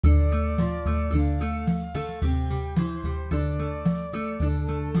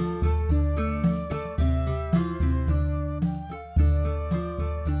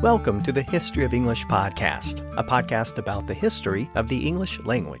Welcome to the History of English podcast, a podcast about the history of the English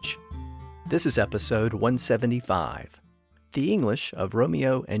language. This is episode 175, The English of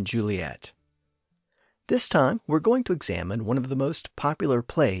Romeo and Juliet. This time, we're going to examine one of the most popular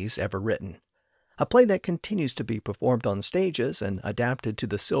plays ever written, a play that continues to be performed on stages and adapted to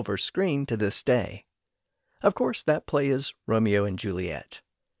the silver screen to this day. Of course, that play is Romeo and Juliet.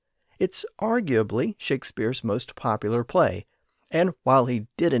 It's arguably Shakespeare's most popular play, and while he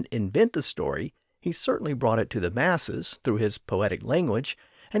didn't invent the story, he certainly brought it to the masses through his poetic language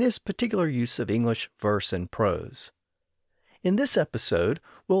and his particular use of English verse and prose. In this episode,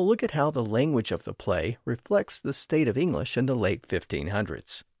 we'll look at how the language of the play reflects the state of English in the late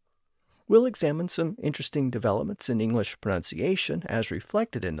 1500s. We'll examine some interesting developments in English pronunciation as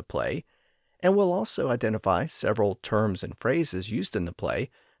reflected in the play, and we'll also identify several terms and phrases used in the play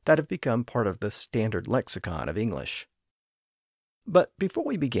that have become part of the standard lexicon of English. But before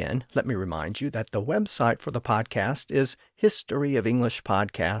we begin, let me remind you that the website for the podcast is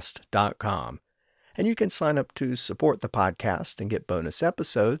historyofenglishpodcast.com, and you can sign up to support the podcast and get bonus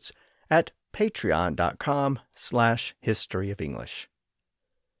episodes at patreon.com/historyoфenglish.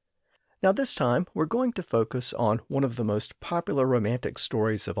 Now this time, we're going to focus on one of the most popular romantic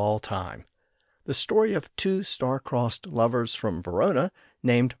stories of all time, the story of two star-crossed lovers from Verona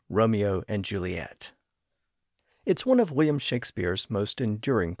named Romeo and Juliet. It's one of William Shakespeare's most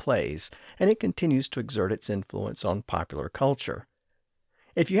enduring plays, and it continues to exert its influence on popular culture.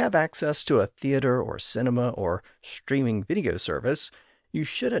 If you have access to a theater or cinema or streaming video service, you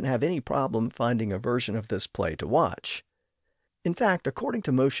shouldn't have any problem finding a version of this play to watch. In fact, according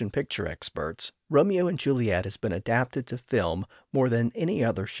to motion picture experts, Romeo and Juliet has been adapted to film more than any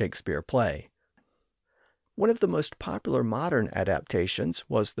other Shakespeare play. One of the most popular modern adaptations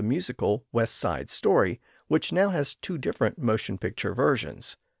was the musical West Side Story, which now has two different motion picture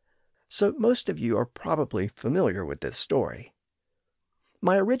versions. So most of you are probably familiar with this story.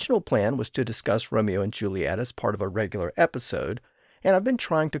 My original plan was to discuss Romeo and Juliet as part of a regular episode, and I've been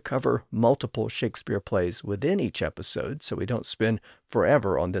trying to cover multiple Shakespeare plays within each episode so we don't spend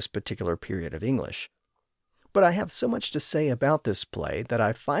forever on this particular period of English. But I have so much to say about this play that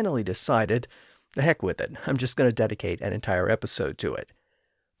I finally decided, the heck with it, I'm just going to dedicate an entire episode to it.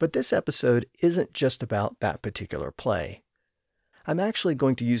 But this episode isn't just about that particular play. I'm actually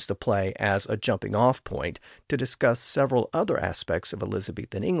going to use the play as a jumping-off point to discuss several other aspects of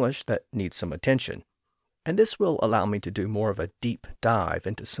Elizabethan English that need some attention, and this will allow me to do more of a deep dive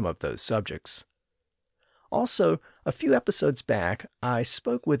into some of those subjects. Also, a few episodes back, I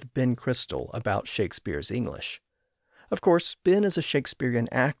spoke with Ben Crystal about Shakespeare's English. Of course, Ben is a Shakespearean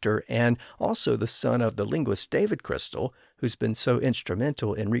actor and also the son of the linguist David Crystal, who's been so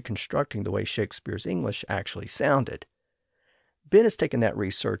instrumental in reconstructing the way Shakespeare's English actually sounded. Ben has taken that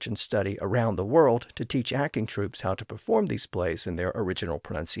research and study around the world to teach acting troupes how to perform these plays in their original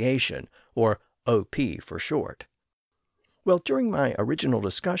pronunciation, or OP for short. Well, during my original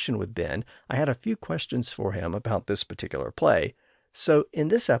discussion with Ben, I had a few questions for him about this particular play, so in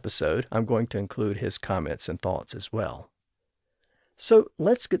this episode, I'm going to include his comments and thoughts as well. So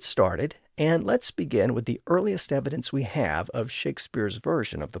let's get started, and let's begin with the earliest evidence we have of Shakespeare's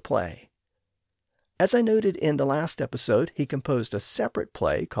version of the play. As I noted in the last episode, he composed a separate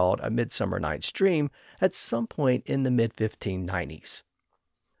play called A Midsummer Night's Dream at some point in the mid-1590s.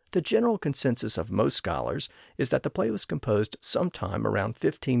 The general consensus of most scholars is that the play was composed sometime around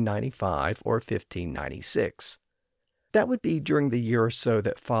 1595 or 1596. That would be during the year or so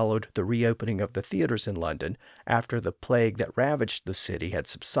that followed the reopening of the theaters in London after the plague that ravaged the city had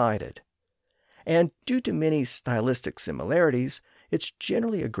subsided. And due to many stylistic similarities, it's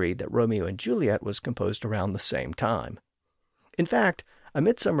generally agreed that Romeo and Juliet was composed around the same time. In fact, A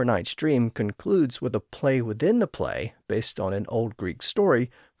Midsummer Night's Dream concludes with a play within the play based on an old Greek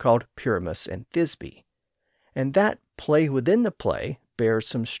story called Pyramus and Thisbe. And that play within the play bears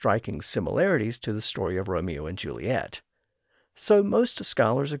some striking similarities to the story of Romeo and Juliet. So most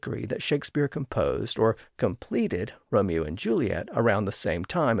scholars agree that Shakespeare composed or completed Romeo and Juliet around the same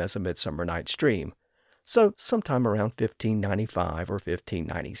time as A Midsummer Night's Dream, so sometime around 1595 or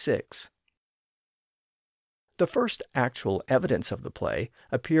 1596. The first actual evidence of the play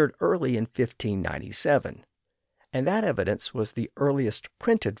appeared early in 1597, and that evidence was the earliest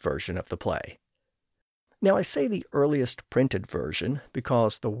printed version of the play. Now, I say the earliest printed version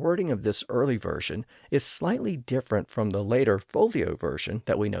because the wording of this early version is slightly different from the later folio version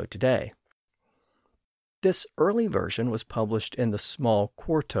that we know today. This early version was published in the small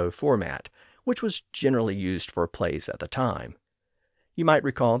quarto format, which was generally used for plays at the time. You might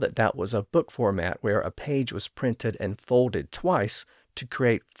recall that that was a book format where a page was printed and folded twice to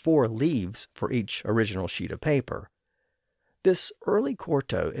create 4 leaves for each original sheet of paper. This early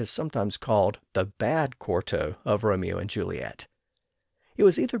quarto is sometimes called the bad quarto of Romeo and Juliet. It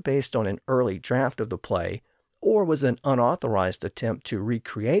was either based on an early draft of the play or was an unauthorized attempt to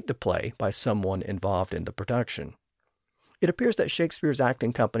recreate the play by someone involved in the production. It appears that Shakespeare's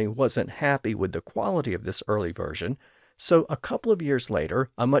acting company wasn't happy with the quality of this early version, so a couple of years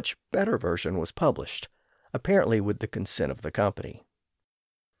later, a much better version was published, apparently with the consent of the company.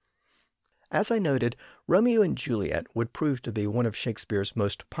 As I noted, Romeo and Juliet would prove to be one of Shakespeare's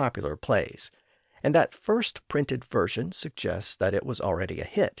most popular plays, and that first printed version suggests that it was already a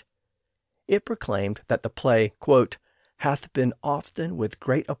hit. It proclaimed that the play, quote, hath been often with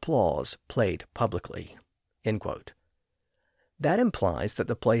great applause played publicly, end quote. That implies that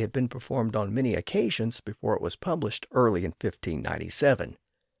the play had been performed on many occasions before it was published early in 1597,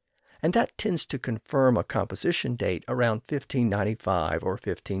 and that tends to confirm a composition date around 1595 or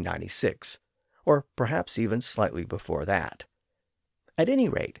 1596, or perhaps even slightly before that. At any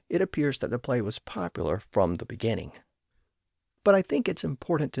rate, it appears that the play was popular from the beginning. But I think it's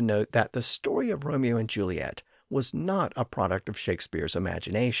important to note that the story of Romeo and Juliet was not a product of Shakespeare's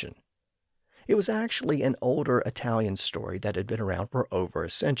imagination. It was actually an older Italian story that had been around for over a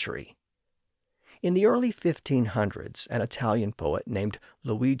century. In the early 1500s, an Italian poet named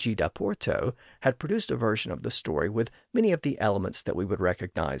Luigi da Porto had produced a version of the story with many of the elements that we would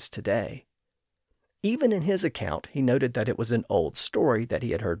recognize today. Even in his account, he noted that it was an old story that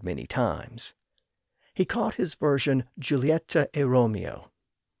he had heard many times. He called his version Giulietta e Romeo.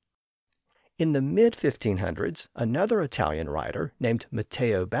 In the mid-1500s, another Italian writer named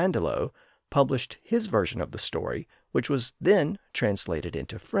Matteo Bandolo published his version of the story, which was then translated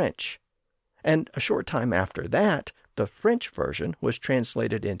into French. And a short time after that, the French version was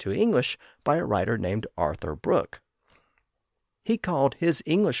translated into English by a writer named Arthur Brooke. He called his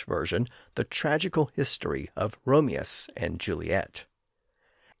English version The Tragical History of Romeus and Juliet.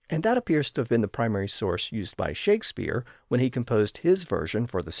 And that appears to have been the primary source used by Shakespeare when he composed his version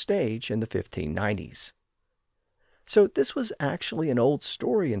for the stage in the 1590s. So this was actually an old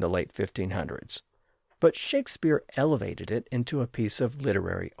story in the late 1500s, but Shakespeare elevated it into a piece of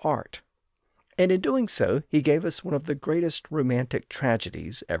literary art. And in doing so, he gave us one of the greatest romantic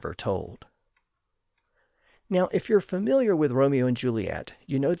tragedies ever told. Now, if you're familiar with Romeo and Juliet,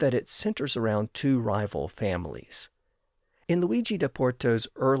 you know that it centers around 2 rival families. In Luigi da Porto's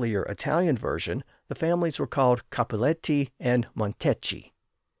earlier Italian version, the families were called Capuletti and Montecchi.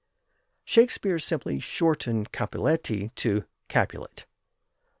 Shakespeare simply shortened Capuletti to Capulet,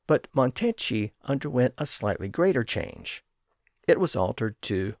 but Montecchi underwent a slightly greater change. It was altered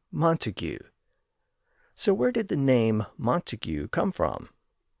to Montague. So where did the name Montague come from?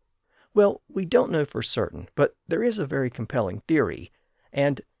 Well, we don't know for certain, but there is a very compelling theory,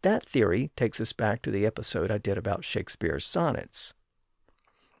 and that theory takes us back to the episode I did about Shakespeare's sonnets.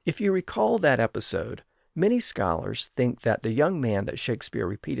 If you recall that episode, many scholars think that the young man that Shakespeare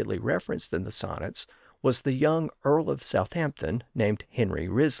repeatedly referenced in the sonnets was the young Earl of Southampton named Henry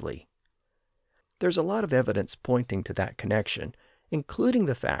Wriothesley. There's a lot of evidence pointing to that connection, including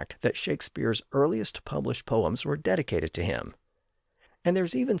the fact that Shakespeare's earliest published poems were dedicated to him. And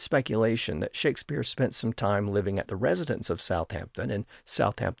there's even speculation that Shakespeare spent some time living at the residence of Southampton and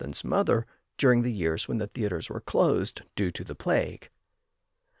Southampton's mother during the years when the theaters were closed due to the plague.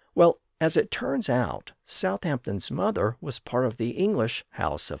 Well, as it turns out, Southampton's mother was part of the English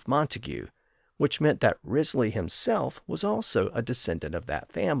House of Montague, which meant that Wriothesley himself was also a descendant of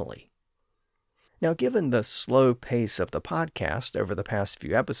that family. Now, given the slow pace of the podcast over the past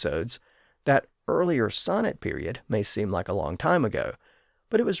few episodes, that earlier sonnet period may seem like a long time ago,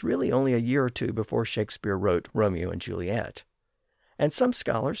 but it was really only a year or 2 before Shakespeare wrote Romeo and Juliet. And some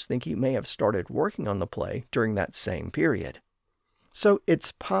scholars think he may have started working on the play during that same period. So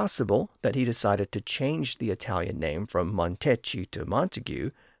it's possible that he decided to change the Italian name from Montecchi to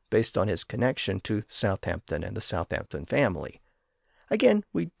Montague based on his connection to Southampton and the Southampton family. Again,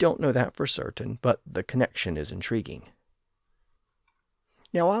 we don't know that for certain, but the connection is intriguing.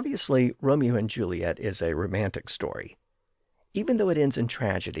 Now, obviously, Romeo and Juliet is a romantic story. Even though it ends in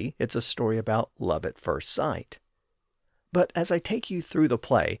tragedy, it's a story about love at first sight. But as I take you through the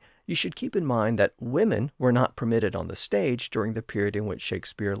play, you should keep in mind that women were not permitted on the stage during the period in which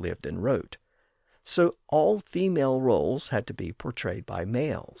Shakespeare lived and wrote. So all female roles had to be portrayed by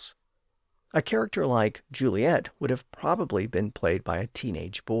males. A character like Juliet would have probably been played by a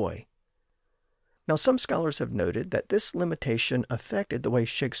teenage boy. Now, some scholars have noted that this limitation affected the way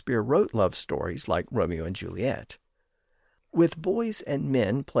Shakespeare wrote love stories like Romeo and Juliet. With boys and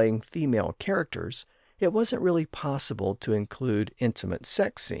men playing female characters, it wasn't really possible to include intimate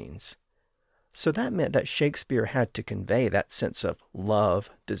sex scenes. So that meant that Shakespeare had to convey that sense of love,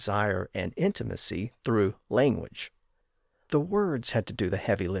 desire, and intimacy through language. The words had to do the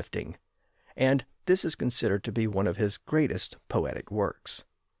heavy lifting, and this is considered to be one of his greatest poetic works.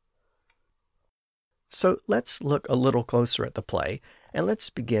 So let's look a little closer at the play, and let's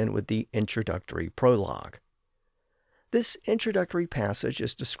begin with the introductory prologue. This introductory passage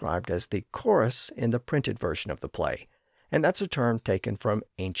is described as the chorus in the printed version of the play, and that's a term taken from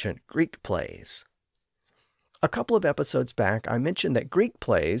ancient Greek plays. A couple of episodes back, I mentioned that Greek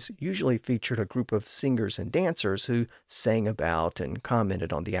plays usually featured a group of singers and dancers who sang about and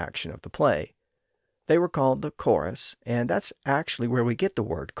commented on the action of the play. They were called the chorus, and that's actually where we get the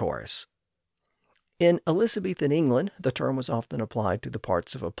word chorus. In Elizabethan England, the term was often applied to the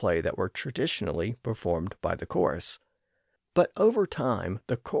parts of a play that were traditionally performed by the chorus. But over time,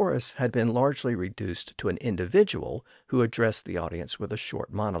 the chorus had been largely reduced to an individual who addressed the audience with a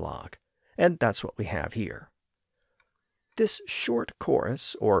short monologue, and that's what we have here. This short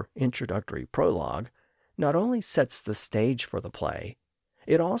chorus, or introductory prologue, not only sets the stage for the play,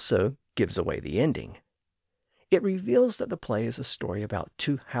 it also gives away the ending. It reveals that the play is a story about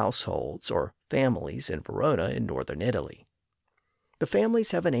two households, or families, in Verona in northern Italy. The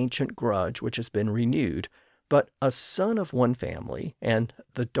families have an ancient grudge which has been renewed, but a son of one family and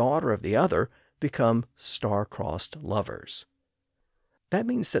the daughter of the other become star-crossed lovers. That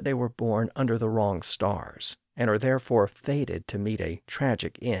means that they were born under the wrong stars and are therefore fated to meet a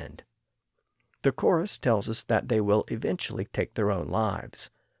tragic end. The chorus tells us that they will eventually take their own lives,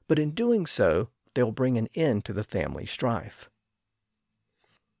 but in doing so, they'll bring an end to the family strife.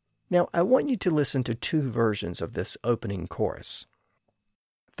 Now, I want you to listen to two versions of this opening chorus.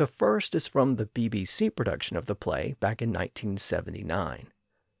 The first is from the BBC production of the play back in 1979.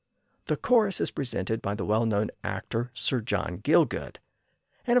 The chorus is presented by the well-known actor Sir John Gielgud,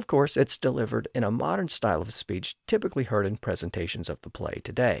 and of course it's delivered in a modern style of speech typically heard in presentations of the play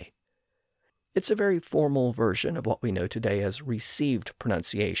today. It's a very formal version of what we know today as received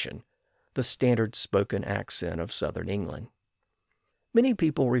pronunciation, the standard spoken accent of southern England. Many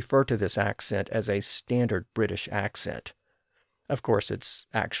people refer to this accent as a standard British accent. Of course, it's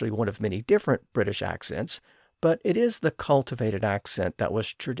actually one of many different British accents, but it is the cultivated accent that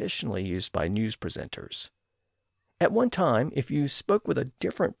was traditionally used by news presenters. At one time, if you spoke with a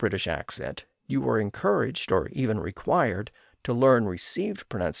different British accent, you were encouraged or even required to learn received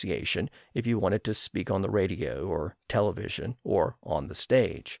pronunciation if you wanted to speak on the radio or television or on the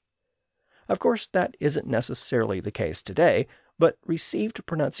stage. Of course, that isn't necessarily the case today, but received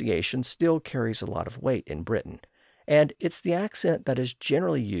pronunciation still carries a lot of weight in Britain, and it's the accent that is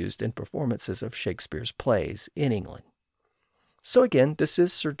generally used in performances of Shakespeare's plays in England. So again, this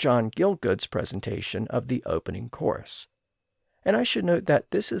is Sir John Gielgud's presentation of the opening chorus. And I should note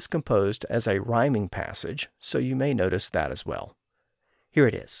that this is composed as a rhyming passage, so you may notice that as well. Here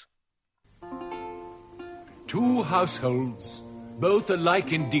it is. Two households, both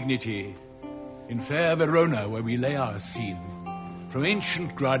alike in dignity, in fair Verona where we lay our scene, from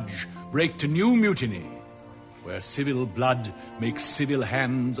ancient grudge break to new mutiny, where civil blood makes civil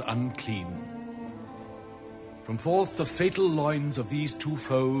hands unclean. From forth the fatal loins of these two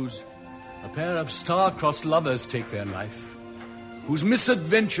foes, a pair of star-crossed lovers take their life, whose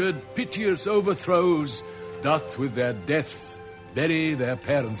misadventured, piteous overthrows doth with their death bury their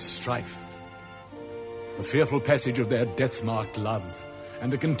parents' strife. The fearful passage of their death-marked love,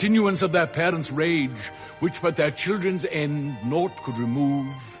 and the continuance of their parents' rage, which but their children's end naught could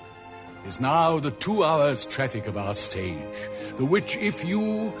remove, is now the 2 hours' traffic of our stage, the which if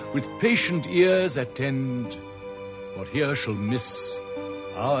you with patient ears attend, what here shall miss,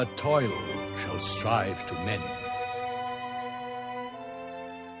 our toil shall strive to mend.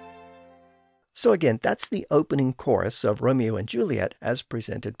 So again, that's the opening chorus of Romeo and Juliet as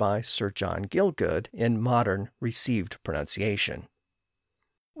presented by Sir John Gielgud in modern received pronunciation.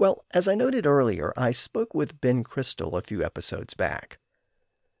 Well, as I noted earlier, I spoke with Ben Crystal a few episodes back.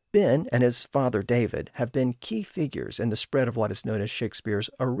 Ben and his father David have been key figures in the spread of what is known as Shakespeare's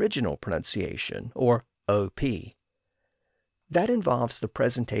original pronunciation, or OP. That involves the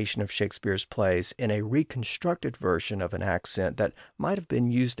presentation of Shakespeare's plays in a reconstructed version of an accent that might have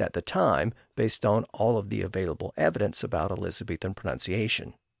been used at the time based on all of the available evidence about Elizabethan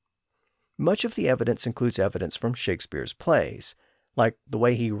pronunciation. Much of the evidence includes evidence from Shakespeare's plays, like the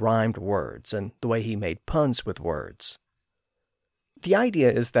way he rhymed words and the way he made puns with words. The idea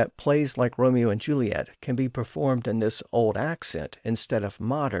is that plays like Romeo and Juliet can be performed in this old accent instead of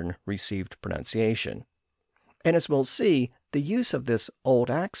modern received pronunciation. And as we'll see, the use of this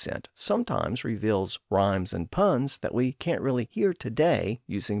old accent sometimes reveals rhymes and puns that we can't really hear today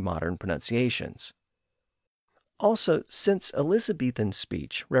using modern pronunciations. Also, since Elizabethan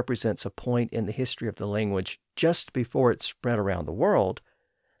speech represents a point in the history of the language just before it spread around the world,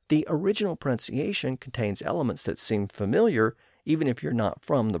 the original pronunciation contains elements that seem familiar even if you're not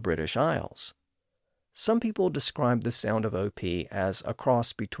from the British Isles. Some people describe the sound of OP as a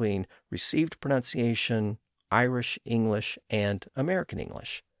cross between received pronunciation, Irish English, and American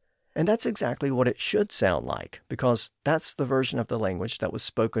English. And that's exactly what it should sound like, because that's the version of the language that was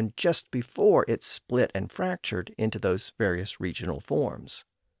spoken just before it split and fractured into those various regional forms.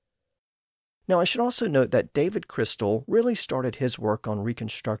 Now, I should also note that David Crystal really started his work on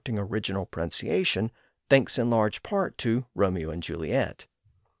reconstructing original pronunciation thanks in large part to Romeo and Juliet.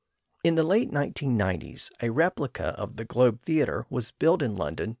 In the late 1990s, a replica of the Globe Theatre was built in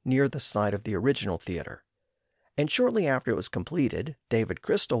London near the site of the original theatre. And shortly after it was completed, David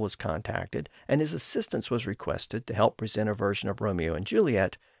Crystal was contacted and his assistance was requested to help present a version of Romeo and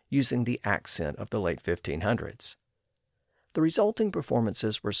Juliet using the accent of the late 1500s. The resulting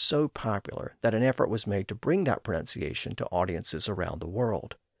performances were so popular that an effort was made to bring that pronunciation to audiences around the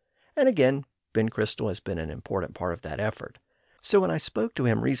world. And again, Ben Crystal has been an important part of that effort. So when I spoke to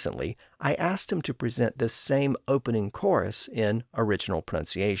him recently, I asked him to present this same opening chorus in original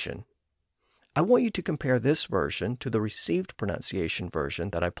pronunciation. I want you to compare this version to the received pronunciation version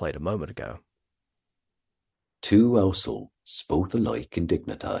that I played a moment ago. Two households, both alike in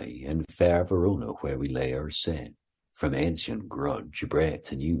dignity, in fair Verona where we lay our sin. From ancient grudge bred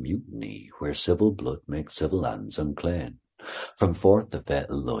to new mutiny, where civil blood makes civil hands unclean. From forth the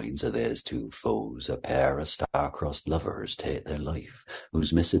fatal lines of these two foes, a pair of star-crossed lovers take their life,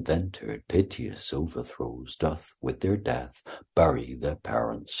 whose misadventured, piteous overthrows doth, with their death, bury their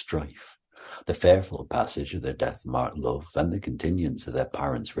parents' strife. The fearful passage of their death-marked love, and the continuance of their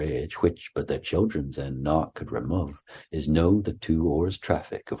parents' rage, which but their children's end naught could remove, is no the 2 hours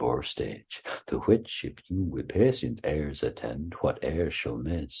traffic of our stage, the which if you with patient airs attend, whate'er shall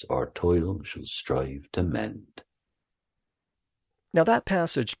miss, or toil shall strive to mend. Now that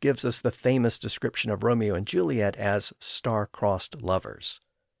passage gives us the famous description of Romeo and Juliet as star-crossed lovers.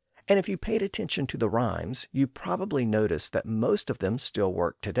 And if you paid attention to the rhymes, you probably noticed that most of them still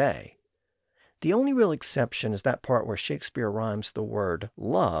work today. The only real exception is that part where Shakespeare rhymes the word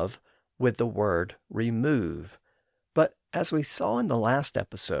love with the word remove. But as we saw in the last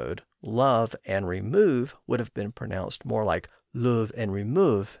episode, love and remove would have been pronounced more like love and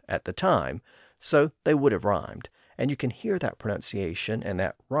remove at the time, so they would have rhymed. And you can hear that pronunciation and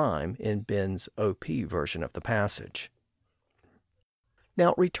that rhyme in Ben's OP version of the passage.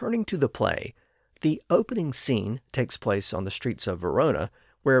 Now, returning to the play, the opening scene takes place on the streets of Verona,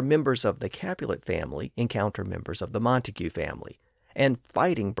 where members of the Capulet family encounter members of the Montague family, and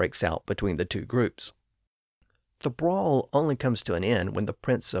fighting breaks out between the two groups. The brawl only comes to an end when the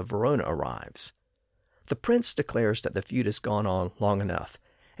Prince of Verona arrives. The prince declares that the feud has gone on long enough,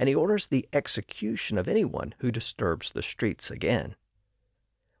 and he orders the execution of anyone who disturbs the streets again.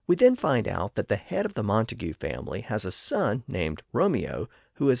 We then find out that the head of the Montague family has a son named Romeo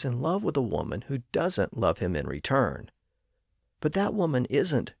who is in love with a woman who doesn't love him in return. But that woman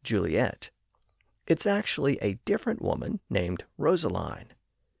isn't Juliet. It's actually a different woman named Rosaline.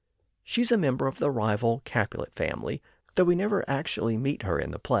 She's a member of the rival Capulet family, though we never actually meet her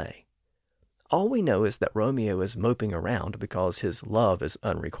in the play. All we know is that Romeo is moping around because his love is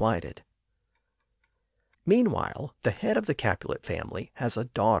unrequited. Meanwhile, the head of the Capulet family has a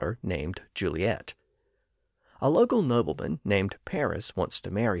daughter named Juliet. A local nobleman named Paris wants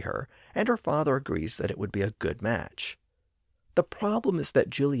to marry her, and her father agrees that it would be a good match. The problem is that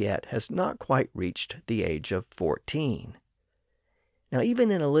Juliet has not quite reached the age of 14. Now,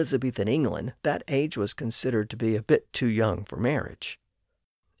 even in Elizabethan England, that age was considered to be a bit too young for marriage.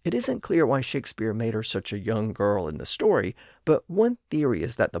 It isn't clear why Shakespeare made her such a young girl in the story, but one theory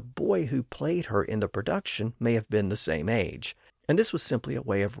is that the boy who played her in the production may have been the same age, and this was simply a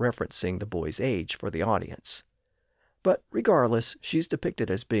way of referencing the boy's age for the audience. But regardless, she's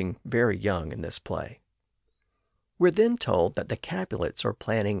depicted as being very young in this play. We're then told that the Capulets are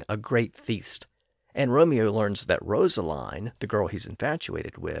planning a great feast, and Romeo learns that Rosaline, the girl he's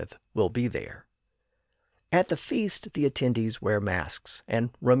infatuated with, will be there. At the feast, the attendees wear masks,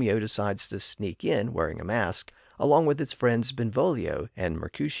 and Romeo decides to sneak in wearing a mask, along with his friends Benvolio and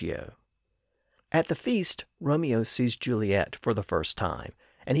Mercutio. At the feast, Romeo sees Juliet for the first time,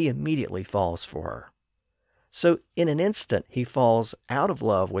 and he immediately falls for her. So in an instant, he falls out of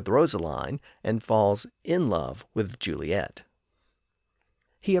love with Rosaline and falls in love with Juliet.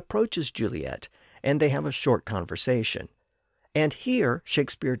 He approaches Juliet, and they have a short conversation. And here,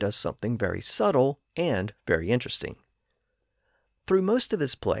 Shakespeare does something very subtle and very interesting. Through most of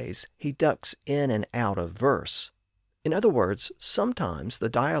his plays, he ducks in and out of verse. In other words, sometimes the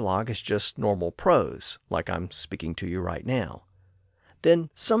dialogue is just normal prose, like I'm speaking to you right now.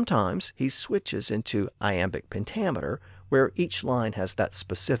 Then sometimes he switches into iambic pentameter, where each line has that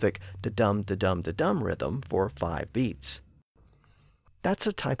specific da-dum, da-dum, da-dum rhythm for 5 beats. That's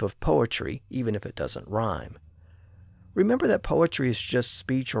a type of poetry, even if it doesn't rhyme. Remember that poetry is just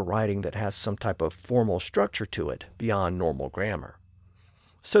speech or writing that has some type of formal structure to it, beyond normal grammar.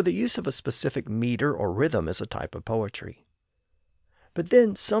 So the use of a specific meter or rhythm is a type of poetry. But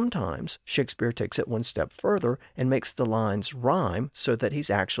then sometimes Shakespeare takes it one step further and makes the lines rhyme so that he's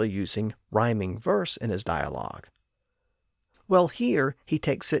actually using rhyming verse in his dialogue. Well, here he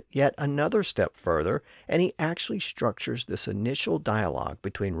takes it yet another step further, and he actually structures this initial dialogue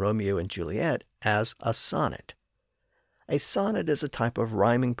between Romeo and Juliet as a sonnet. A sonnet is a type of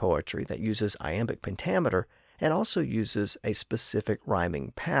rhyming poetry that uses iambic pentameter and also uses a specific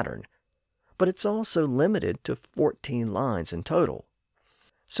rhyming pattern, but it's also limited to 14 lines in total.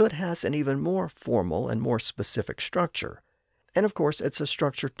 So it has an even more formal and more specific structure, and of course it's a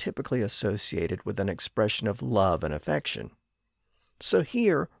structure typically associated with an expression of love and affection. So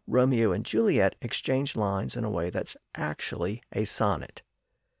here, Romeo and Juliet exchange lines in a way that's actually a sonnet.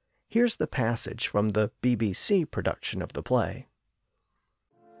 Here's the passage from the BBC production of the play.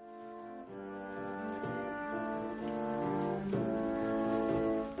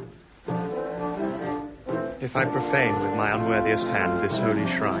 If I profane with my unworthiest hand this holy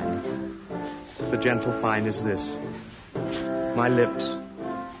shrine, the gentle fine is this. My lips,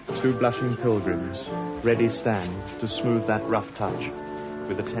 2 blushing pilgrims, ready stand to smooth that rough touch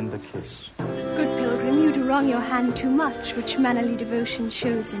with a tender kiss. Good pilgrim, you do wrong your hand too much, which mannerly devotion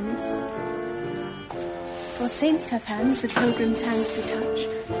shows in this. For saints have hands that pilgrims' hands do touch,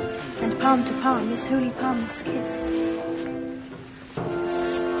 and palm to palm this holy palms kiss.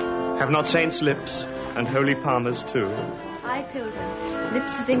 Have not saints lips, and holy palmers too? Aye, pilgrim,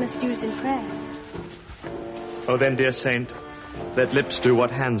 lips that they must use in prayer. Oh then, dear saint, let lips do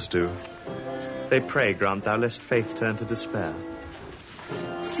what hands do. They pray, grant thou, lest faith turn to despair.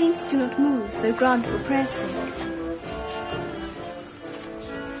 Saints do not move, though grant for prayer's sake.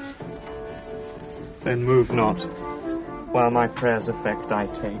 Then move not, while my prayer's effect I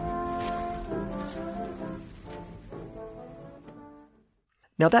take.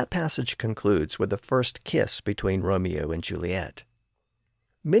 Now that passage concludes with the first kiss between Romeo and Juliet.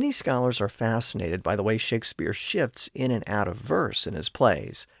 Many scholars are fascinated by the way Shakespeare shifts in and out of verse in his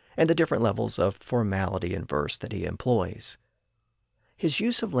plays, and the different levels of formality in verse that he employs. His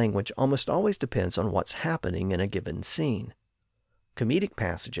use of language almost always depends on what's happening in a given scene. Comedic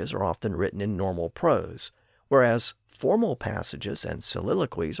passages are often written in normal prose, whereas formal passages and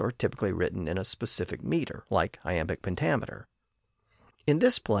soliloquies are typically written in a specific meter, like iambic pentameter. In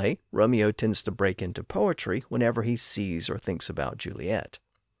this play, Romeo tends to break into poetry whenever he sees or thinks about Juliet.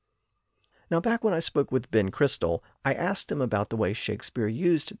 Now, back when I spoke with Ben Crystal, I asked him about the way Shakespeare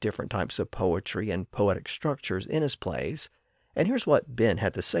used different types of poetry and poetic structures in his plays, and here's what Ben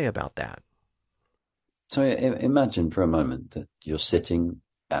had to say about that. So imagine for a moment that you're sitting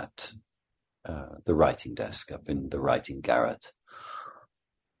at the writing desk up in the writing garret,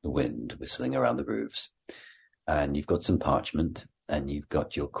 the wind whistling around the roofs, and you've got some parchment, and you've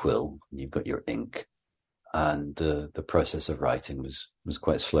got your quill, and you've got your ink, and the process of writing was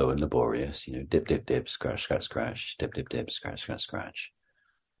quite slow and laborious. You know, dip, dip, dip, scratch, scratch, scratch, dip, dip, dip, scratch, scratch, scratch.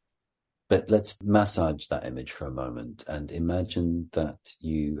 But let's massage that image for a moment and imagine that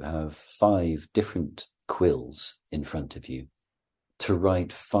you have 5 different quills in front of you to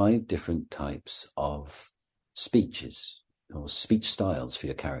write 5 different types of speeches or speech styles for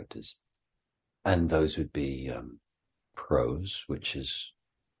your characters. And those would be prose, which is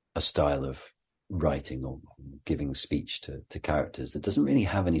a style of writing or giving speech to characters that doesn't really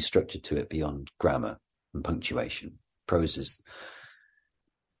have any structure to it beyond grammar and punctuation. Prose is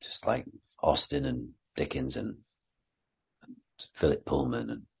just like Austen and Dickens and Philip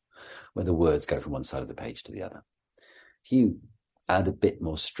Pullman, and where the words go from one side of the page to the other. If you add a bit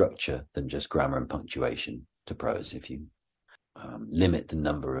more structure than just grammar and punctuation to prose, if you limit the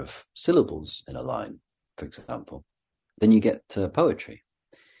number of syllables in a line, for example, then you get poetry.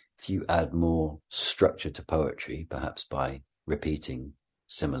 If you add more structure to poetry, perhaps by repeating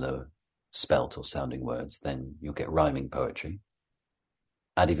similar spelt or sounding words, then you'll get rhyming poetry.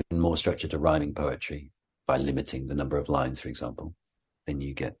 Add even more structure to rhyming poetry by limiting the number of lines, for example, then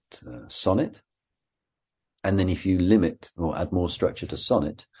you get sonnet. And then if you limit or add more structure to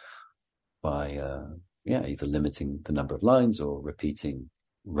sonnet by either limiting the number of lines or repeating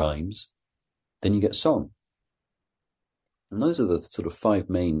rhymes. Then you get song. And those are the sort of five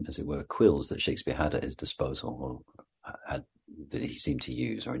main, as it were, quills that Shakespeare had at his disposal, or that he seemed to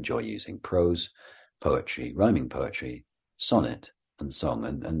use or enjoy using: prose, poetry, rhyming poetry, sonnet, and song.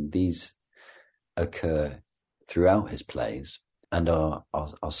 And these occur throughout his plays and are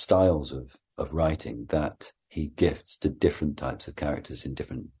styles of writing that he gifts to different types of characters in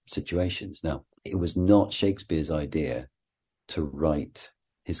different situations. Now, it was not Shakespeare's idea to write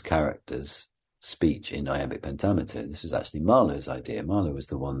his characters' speech in iambic pentameter. This was actually Marlowe's idea. Marlowe was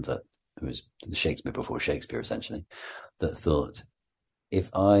the one who was Shakespeare before Shakespeare, essentially, that thought, if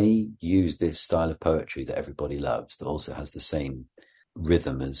I use this style of poetry that everybody loves, that also has the same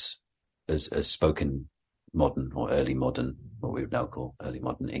rhythm as spoken modern or early modern, what we would now call early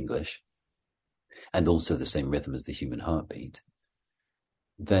modern English, and also the same rhythm as the human heartbeat,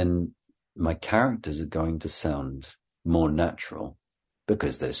 then my characters are going to sound more natural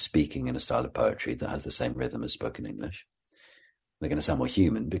because they're speaking in a style of poetry that has the same rhythm as spoken English. They're going to sound more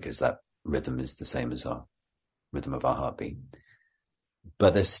human because that rhythm is the same as our rhythm of our heartbeat.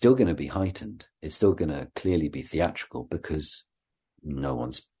 But they're still going to be heightened. It's still going to clearly be theatrical because no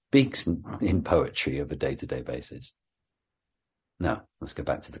one speaks in poetry of a day-to-day basis. Now, let's go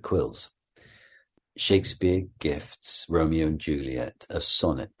back to the quills. Shakespeare gifts Romeo and Juliet a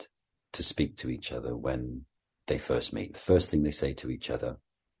sonnet to speak to each other when they first meet. The first thing they say to each other,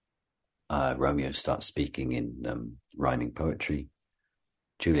 Romeo starts speaking in rhyming poetry.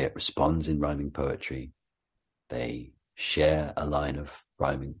 Juliet responds in rhyming poetry. They share a line of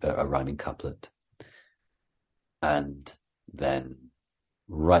a rhyming couplet. And then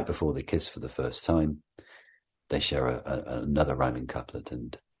right before they kiss for the first time, they share another rhyming couplet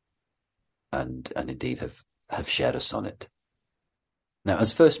and indeed have shared a sonnet. Now,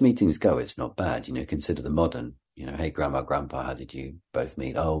 as first meetings go, it's not bad. Consider the modern. Hey, Grandma, Grandpa, how did you both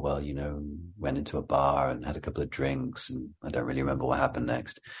meet? Oh, well, went into a bar and had a couple of drinks, and I don't really remember what happened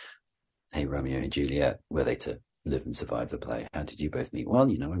next. Hey, Romeo and Juliet, were they to live and survive the play? How did you both meet? Well,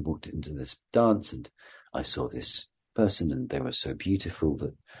 I walked into this dance and I saw this person and they were so beautiful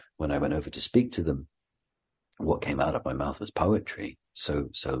that when I went over to speak to them, what came out of my mouth was poetry. So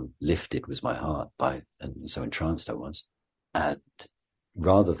lifted was my heart and so entranced I was. And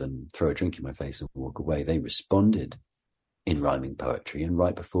rather than throw a drink in my face and walk away, they responded in rhyming poetry. And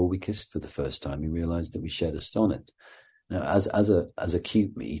right before we kissed for the first time, we realized that we shared a sonnet. Now, as a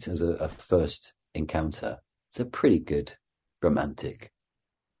cute meet, as a first encounter, it's a pretty good romantic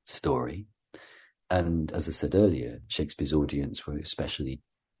story. And as I said earlier, Shakespeare's audience were especially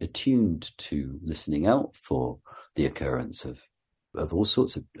attuned to listening out for the occurrence of all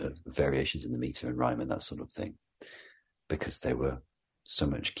sorts of variations in the meter and rhyme and that sort of thing, because they were so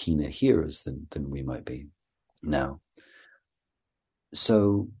much keener hearers than we might be now.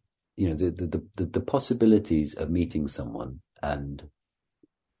 So, the possibilities of meeting someone and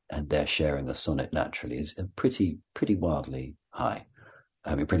they're sharing a sonnet naturally is pretty wildly high.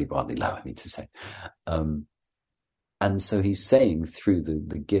 I mean, pretty wildly low, I mean to say. And so he's saying through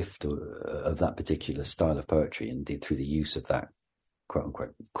the gift of that particular style of poetry, indeed through the use of that quote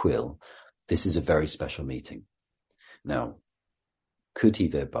unquote quill, this is a very special meeting. Now, could he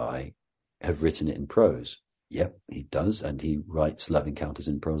thereby have written it in prose? Yep, he does, and he writes love encounters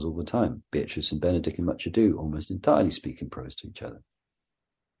in prose all the time. Beatrice and Benedick in Much Ado almost entirely speak in prose to each other.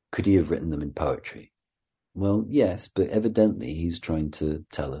 Could he have written them in poetry? Well, yes, but evidently he's trying to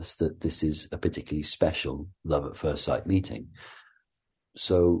tell us that this is a particularly special love at first sight meeting.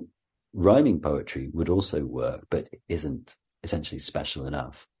 So rhyming poetry would also work, but isn't essentially special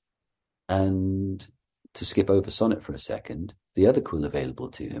enough. And to skip over sonnet for a second, the other quill available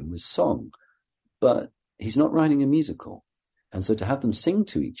to him was song, but he's not writing a musical. And so to have them sing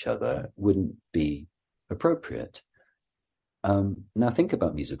to each other wouldn't be appropriate. Now think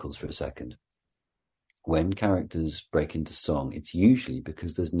about musicals for a second. When characters break into song, it's usually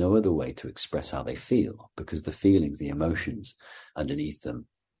because there's no other way to express how they feel, because the feelings, the emotions underneath them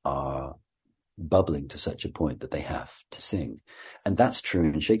are bubbling to such a point that they have to sing. And that's true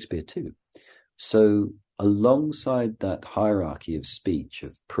in Shakespeare too. So alongside that hierarchy of speech,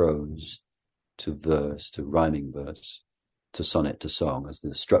 of prose to verse, to rhyming verse, to sonnet, to song, as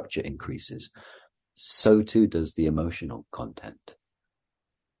the structure increases, so too does the emotional content.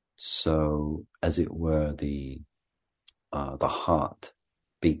 So, as it were, the heart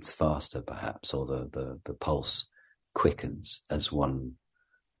beats faster, perhaps, or the pulse quickens as one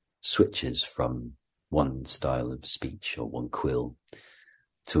switches from one style of speech or one quill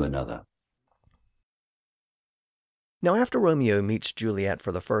to another. Now, after Romeo meets Juliet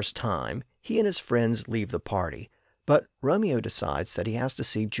for the first time, he and his friends leave the party, but Romeo decides that he has to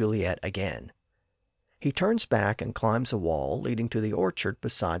see Juliet again. He turns back and climbs a wall leading to the orchard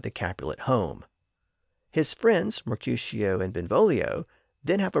beside the Capulet home. His friends, Mercutio and Benvolio,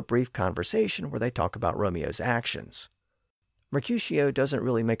 then have a brief conversation where they talk about Romeo's actions. Mercutio doesn't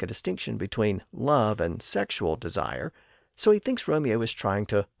really make a distinction between love and sexual desire, so he thinks Romeo is trying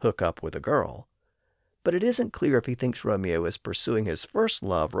to hook up with a girl. But it isn't clear if he thinks Romeo is pursuing his first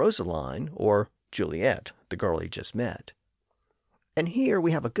love, Rosaline, or Juliet, the girl he just met. And here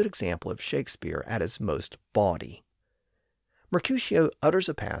we have a good example of Shakespeare at his most bawdy. Mercutio utters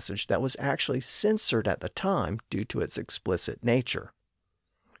a passage that was actually censored at the time due to its explicit nature.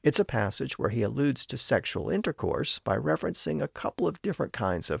 It's a passage where he alludes to sexual intercourse by referencing a couple of different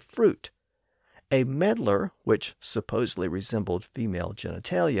kinds of fruit. A medlar, which supposedly resembled female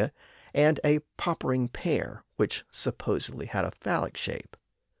genitalia, and a poppering pear, which supposedly had a phallic shape.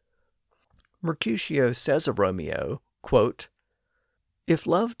 Mercutio says of Romeo, quote, "If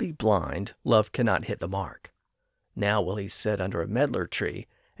love be blind, love cannot hit the mark. Now will he sit under a medlar tree,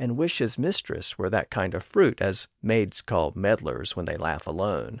 and wish his mistress were that kind of fruit as maids call medlars when they laugh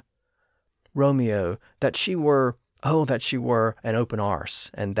alone. Romeo, that she were an open arse,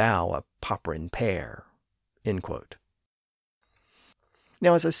 and thou a popperin pear." End quote.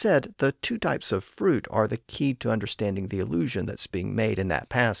 Now, as I said, the two types of fruit are the key to understanding the allusion that's being made in that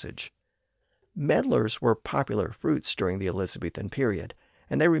passage. Medlars were popular fruits during the Elizabethan period,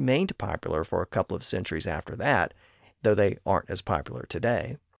 and they remained popular for a couple of centuries after that, though they aren't as popular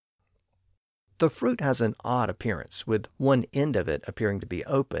today. The fruit has an odd appearance, with one end of it appearing to be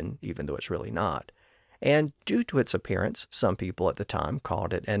open, even though it's really not. And due to its appearance, some people at the time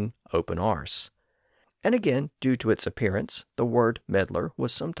called it an open arse. And again, due to its appearance, the word medlar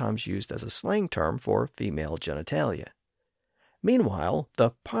was sometimes used as a slang term for female genitalia. Meanwhile,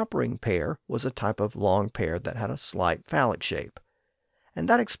 the poppering pear was a type of long pear that had a slight phallic shape. And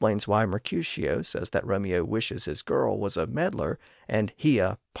that explains why Mercutio says that Romeo wishes his girl was a medlar and he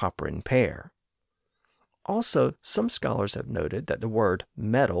a popperin pear. Also, some scholars have noted that the word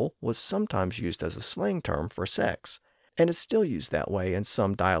medal was sometimes used as a slang term for sex, and is still used that way in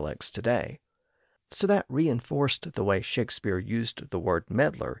some dialects today. So that reinforced the way Shakespeare used the word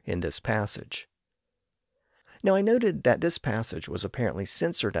medlar in this passage. Now, I noted that this passage was apparently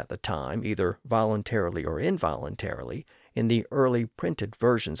censored at the time, either voluntarily or involuntarily, in the early printed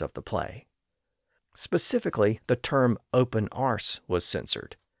versions of the play. Specifically, the term open arse was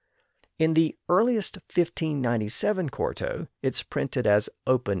censored. In the earliest 1597 quarto, it's printed as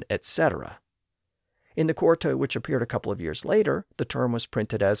open etc. In the quarto which appeared a couple of years later, the term was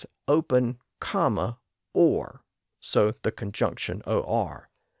printed as open, or, so the conjunction or.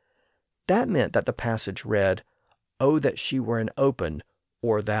 That meant that the passage read, "Oh, that she were an open,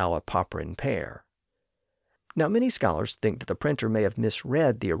 or thou a popperin pear." Now, many scholars think that the printer may have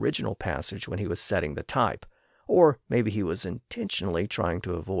misread the original passage when he was setting the type, or maybe he was intentionally trying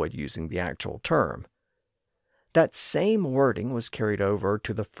to avoid using the actual term. That same wording was carried over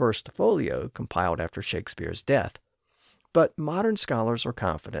to the first folio compiled after Shakespeare's death, but modern scholars are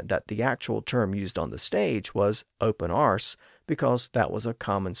confident that the actual term used on the stage was open arse because that was a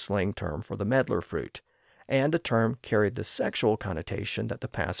common slang term for the medlar fruit, and the term carried the sexual connotation that the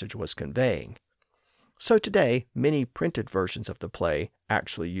passage was conveying. So today, many printed versions of the play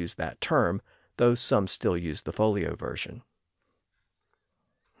actually use that term, though some still use the folio version.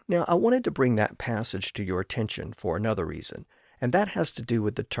 Now, I wanted to bring that passage to your attention for another reason, and that has to do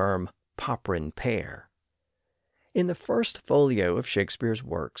with the term popperin pear. In the first folio of Shakespeare's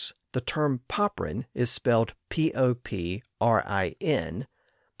works, the term popperin is spelled Poprin,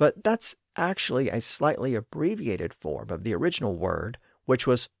 but that's actually a slightly abbreviated form of the original word, which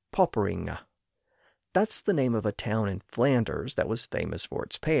was poppering. That's the name of a town in Flanders that was famous for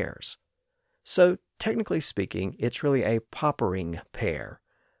its pears. So, technically speaking, it's really a poppering pear,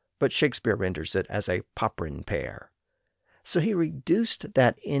 but Shakespeare renders it as a popperin pear. So he reduced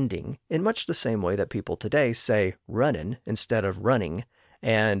that ending in much the same way that people today say runnin' instead of running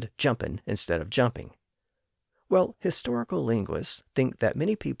and jumpin' instead of jumping. Well, historical linguists think that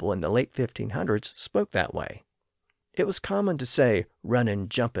many people in the late 1500s spoke that way. It was common to say runnin',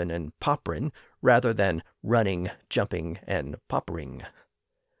 jumpin', and popperin' rather than running, jumping, and poppering.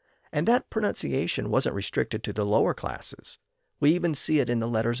 And that pronunciation wasn't restricted to the lower classes. We even see it in the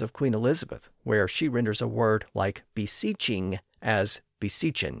letters of Queen Elizabeth, where she renders a word like beseeching as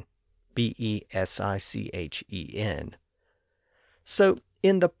beseechen, B-E-S-I-C-H-E-N. So,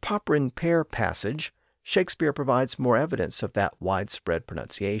 in the popperin pear passage, Shakespeare provides more evidence of that widespread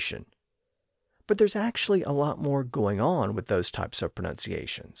pronunciation. But there's actually a lot more going on with those types of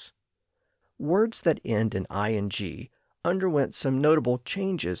pronunciations. Words that end in ing underwent some notable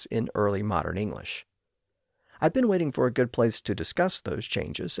changes in early modern English. I've been waiting for a good place to discuss those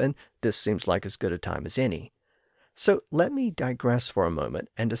changes, and this seems like as good a time as any. So let me digress for a moment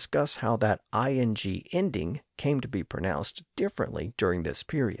and discuss how that ing ending came to be pronounced differently during this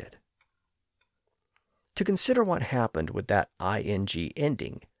period. To consider what happened with that ing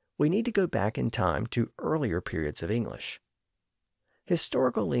ending, we need to go back in time to earlier periods of English.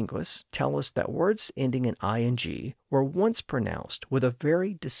 Historical linguists tell us that words ending in ing were once pronounced with a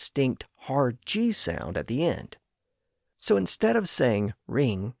very distinct hard G sound at the end. So instead of saying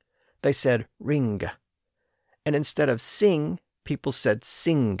ring, they said ring. And instead of sing, people said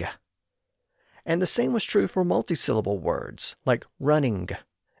sing. And the same was true for multisyllable words like running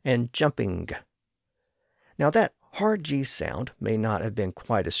and jumping. Now that hard G sound may not have been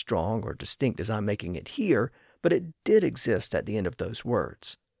quite as strong or distinct as I'm making it here, but it did exist at the end of those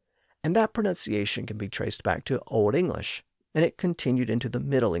words. And that pronunciation can be traced back to Old English, and it continued into the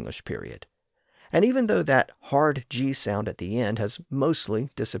Middle English period. And even though that hard G sound at the end has mostly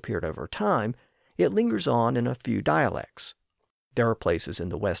disappeared over time, it lingers on in a few dialects. There are places in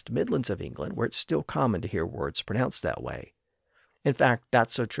the West Midlands of England where it's still common to hear words pronounced that way. In fact,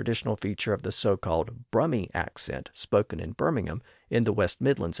 that's a traditional feature of the so-called Brummie accent spoken in Birmingham in the West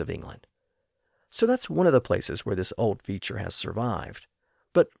Midlands of England. So that's one of the places where this old feature has survived.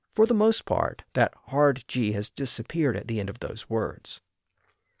 But for the most part, that hard G has disappeared at the end of those words.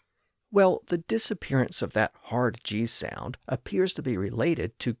 Well, the disappearance of that hard G sound appears to be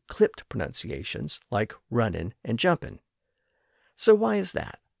related to clipped pronunciations like runnin' and jumpin'. So why is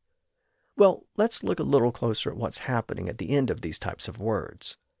that? Well, let's look a little closer at what's happening at the end of these types of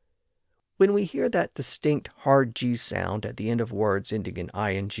words. When we hear that distinct hard G sound at the end of words ending in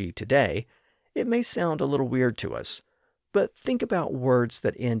ing today, it may sound a little weird to us, but think about words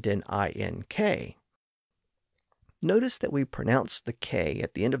that end in ink. Notice that we pronounce the K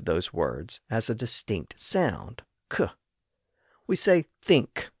at the end of those words as a distinct sound, k. We say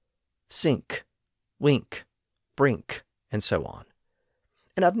think, sink, wink, brink, and so on.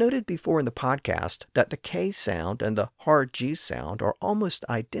 And I've noted before in the podcast that the K sound and the hard G sound are almost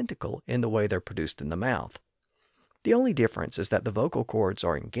identical in the way they're produced in the mouth. The only difference is that the vocal cords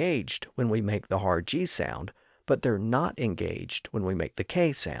are engaged when we make the hard G sound, but they're not engaged when we make the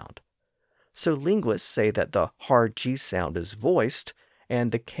K sound. So linguists say that the hard G sound is voiced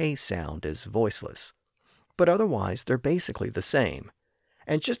and the K sound is voiceless. But otherwise, they're basically the same.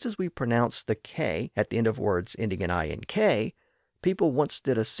 And just as we pronounce the K at the end of words ending in ink, people once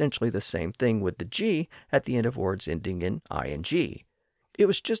did essentially the same thing with the G at the end of words ending in ing. It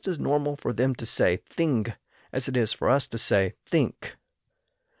was just as normal for them to say thing as it is for us to say think.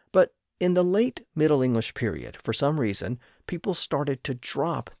 But in the late Middle English period, for some reason, people started to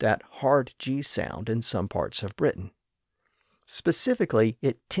drop that hard G sound in some parts of Britain. Specifically,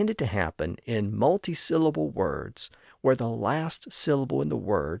 it tended to happen in multisyllable words where the last syllable in the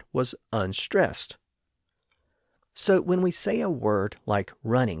word was unstressed. So when we say a word like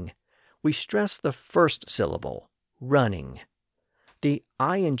running, we stress the first syllable, running. The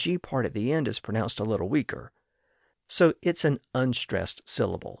ing part at the end is pronounced a little weaker. So it's an unstressed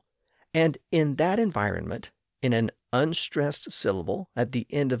syllable. And in that environment, in an unstressed syllable at the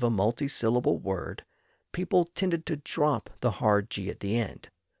end of a multisyllable word, people tended to drop the hard G at the end.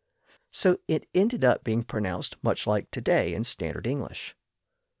 So it ended up being pronounced much like today in Standard English.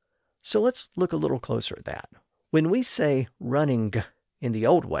 So let's look a little closer at that. When we say running in the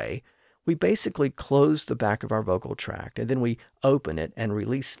old way, we basically close the back of our vocal tract and then we open it and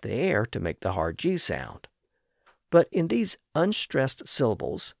release the air to make the hard G sound. But in these unstressed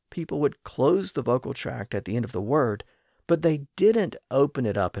syllables, people would close the vocal tract at the end of the word, but they didn't open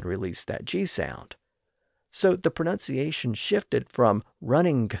it up and release that G sound. So the pronunciation shifted from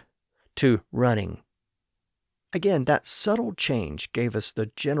running to running. Again, that subtle change gave us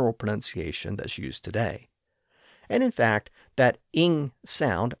the general pronunciation that's used today. And in fact, that ing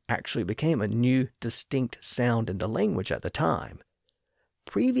sound actually became a new, distinct sound in the language at the time.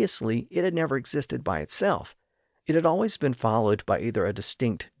 Previously, it had never existed by itself. It had always been followed by either a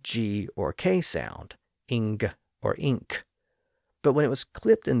distinct G or K sound, ing or ink. But when it was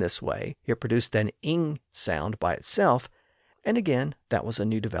clipped in this way, it produced an ing sound by itself, and again, that was a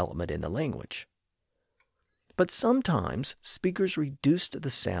new development in the language. But sometimes speakers reduced the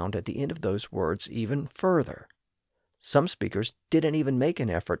sound at the end of those words even further. Some speakers didn't even make an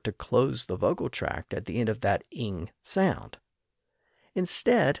effort to close the vocal tract at the end of that ing sound.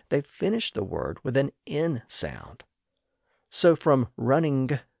 Instead, they finished the word with an N sound. So from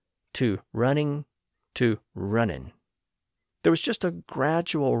running to running to runnin'. There was just a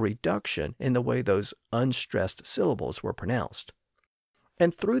gradual reduction in the way those unstressed syllables were pronounced.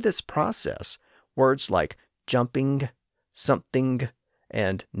 And through this process, words like jumping, something,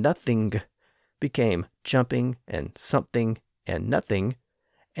 and nothing became jumping and something and nothing,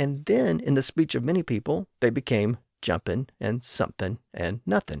 and then in the speech of many people, they became jumpin' and something and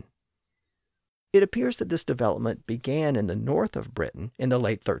nothing. It appears that this development began in the north of Britain in the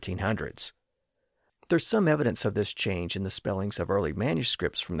late 1300s. There's some evidence of this change in the spellings of early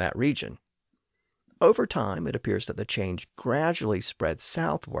manuscripts from that region. Over time, it appears that the change gradually spread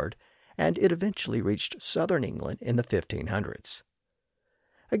southward, and it eventually reached southern England in the 1500s.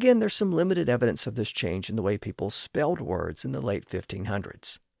 Again, there's some limited evidence of this change in the way people spelled words in the late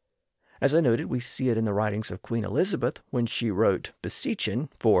 1500s. As I noted, we see it in the writings of Queen Elizabeth when she wrote beseechin'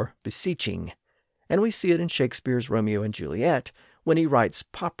 for beseeching, and we see it in Shakespeare's Romeo and Juliet when he writes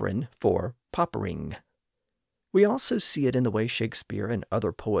popperin' for poppering. We also see it in the way Shakespeare and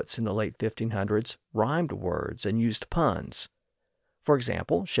other poets in the late 1500s rhymed words and used puns. For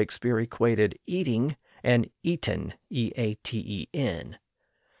example, Shakespeare equated eating and eaten, E-A-T-E-N.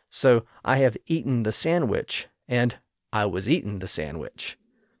 So, I have eaten the sandwich, and I was eating the sandwich.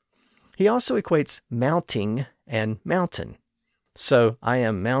 He also equates mounting and mountain. So, I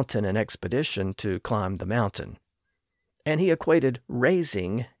am mounting an expedition to climb the mountain. And he equated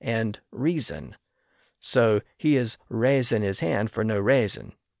raising and reason. So, he is raising his hand for no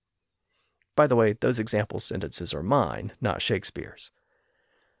reason. By the way, those example sentences are mine, not Shakespeare's.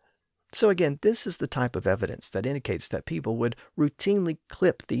 So again, this is the type of evidence that indicates that people would routinely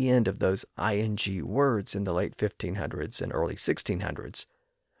clip the end of those ing words in the late 1500s and early 1600s.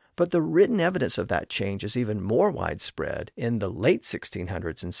 But the written evidence of that change is even more widespread in the late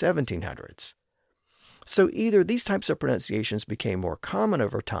 1600s and 1700s. So either these types of pronunciations became more common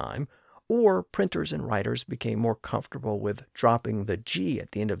over time, or printers and writers became more comfortable with dropping the G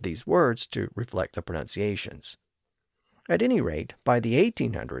at the end of these words to reflect the pronunciations. At any rate, by the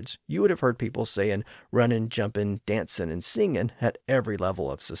 1800s, you would have heard people saying runnin', jumpin', dancin', and singin' at every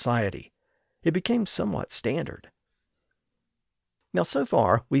level of society. It became somewhat standard. Now, so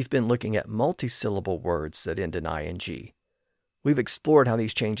far, we've been looking at multisyllable words that end in ing. We've explored how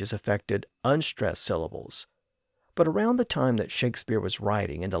these changes affected unstressed syllables. But around the time that Shakespeare was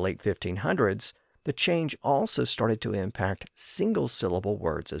writing in the late 1500s, the change also started to impact single-syllable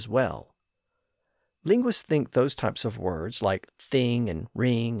words as well. Linguists think those types of words, like thing and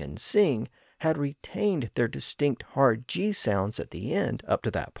ring and sing, had retained their distinct hard G sounds at the end up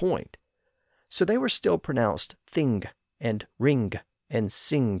to that point. So they were still pronounced thing and ring and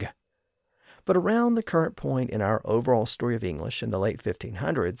sing. But around the current point in our overall story of English in the late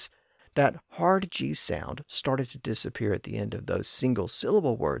 1500s, that hard G sound started to disappear at the end of those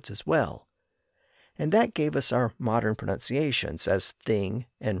single-syllable words as well. And that gave us our modern pronunciations as thing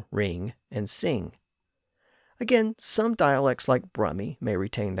and ring and sing. Again, some dialects like Brummie may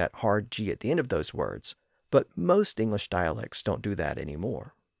retain that hard G at the end of those words, but most English dialects don't do that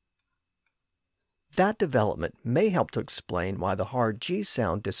anymore. That development may help to explain why the hard G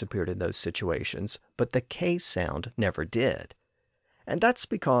sound disappeared in those situations, but the K sound never did. And that's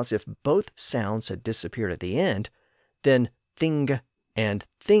because if both sounds had disappeared at the end, then thing and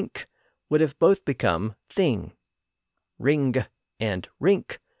think would have both become thing. Ring and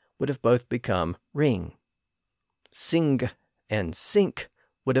rink would have both become ring. Sing and sink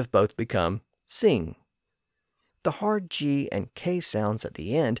would have both become sing. The hard G and K sounds at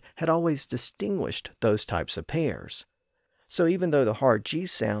the end had always distinguished those types of pairs. So even though the hard G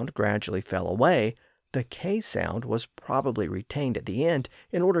sound gradually fell away, the K sound was probably retained at the end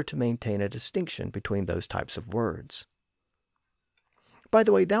in order to maintain a distinction between those types of words. By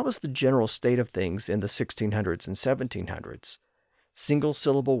the way, that was the general state of things in the 1600s and 1700s.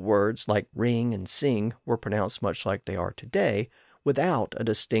 Single-syllable words like ring and sing were pronounced much like they are today, without a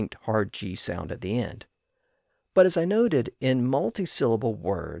distinct hard G sound at the end. But as I noted, in multisyllable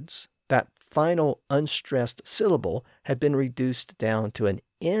words, that final unstressed syllable had been reduced down to an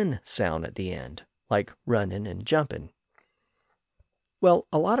N sound at the end, like runnin' and jumpin'. Well,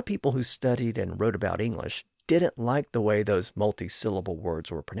 a lot of people who studied and wrote about English didn't like the way those multisyllable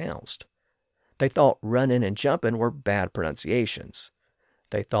words were pronounced. They thought runnin' and jumpin' were bad pronunciations.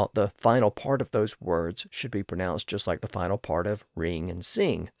 They thought the final part of those words should be pronounced just like the final part of ring and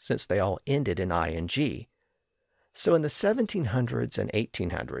sing, since they all ended in ing. So in the 1700s and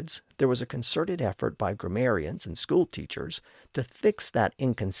 1800s, there was a concerted effort by grammarians and school teachers to fix that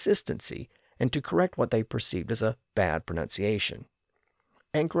inconsistency and to correct what they perceived as a bad pronunciation.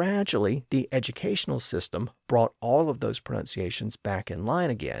 And gradually, the educational system brought all of those pronunciations back in line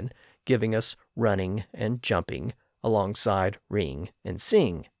again, giving us running and jumping alongside ring and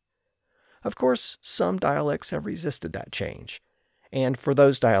sing. Of course, some dialects have resisted that change. And for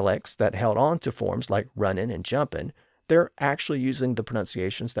those dialects that held on to forms like runnin' and jumpin', they're actually using the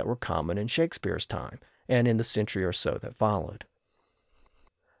pronunciations that were common in Shakespeare's time and in the century or so that followed.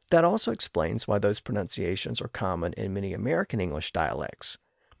 That also explains why those pronunciations are common in many American English dialects,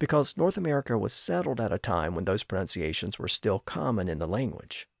 because North America was settled at a time when those pronunciations were still common in the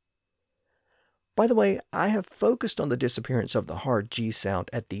language. By the way, I have focused on the disappearance of the hard G sound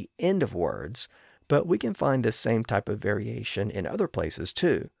at the end of words, but we can find this same type of variation in other places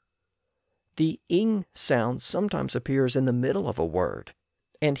too. The ing sound sometimes appears in the middle of a word,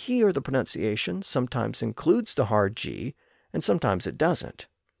 and here the pronunciation sometimes includes the hard G, and sometimes it doesn't.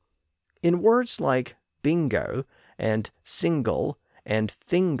 In words like bingo and single and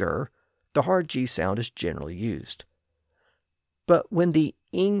finger, the hard G sound is generally used. But when the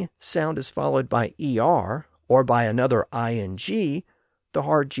ing sound is followed by er or by another ing, the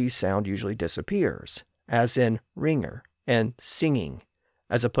hard G sound usually disappears, as in ringer and singing,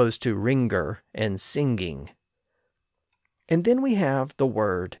 as opposed to ringer and singing. And then we have the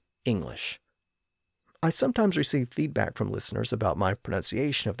word English. I sometimes receive feedback from listeners about my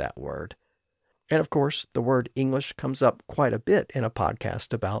pronunciation of that word. And of course, the word English comes up quite a bit in a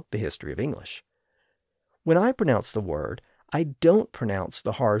podcast about the history of English. When I pronounce the word, I don't pronounce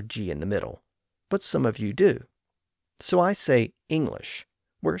the hard G in the middle, but some of you do. So I say English,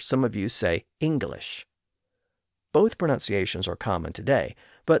 where some of you say English. Both pronunciations are common today,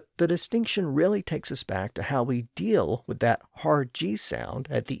 but the distinction really takes us back to how we deal with that hard G sound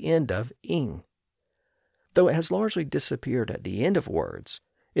at the end of ing. Though it has largely disappeared at the end of words,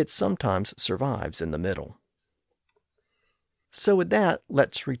 it sometimes survives in the middle. So with that,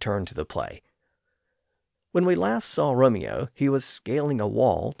 let's return to the play. When we last saw Romeo, he was scaling a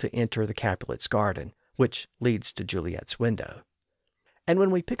wall to enter the Capulets' garden, which leads to Juliet's window. And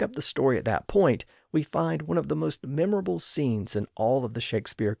when we pick up the story at that point, we find one of the most memorable scenes in all of the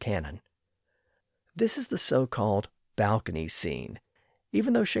Shakespeare canon. This is the so-called balcony scene,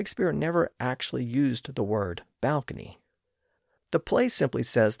 even though Shakespeare never actually used the word balcony. The play simply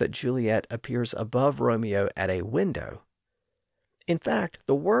says that Juliet appears above Romeo at a window. In fact,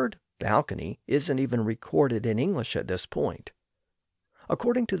 the word balcony isn't even recorded in English at this point.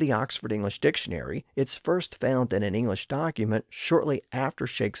 According to the Oxford English Dictionary, it's first found in an English document shortly after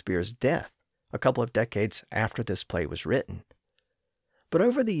Shakespeare's death, a couple of decades after this play was written. But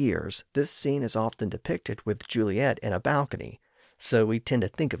over the years, this scene is often depicted with Juliet in a balcony, so we tend to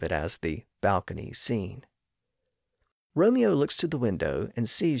think of it as the balcony scene. Romeo looks to the window and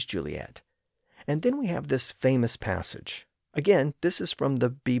sees Juliet, and then we have this famous passage. Again, this is from the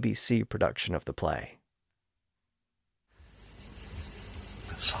BBC production of the play.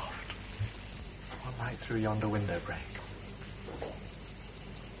 Soft. What light through yonder window break?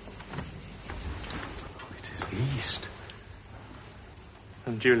 Oh, it is the east.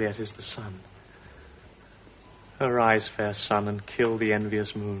 And Juliet is the sun. Arise, fair sun, and kill the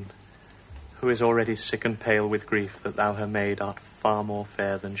envious moon, who is already sick and pale with grief that thou her maid art far more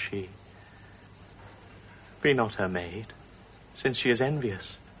fair than she. Be not her maid, since she is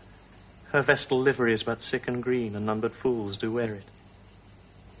envious. Her vestal livery is but sick and green, and none but fools do wear it.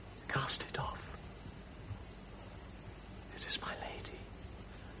 Cast it off. It is my lady.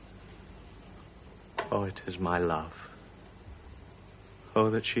 Oh, it is my love. Oh,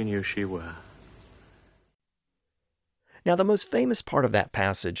 that she knew she were. Now, the most famous part of that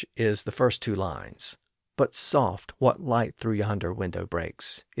passage is the first two lines. But soft, what light through yonder window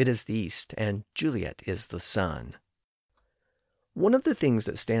breaks? It is the east, and Juliet is the sun. One of the things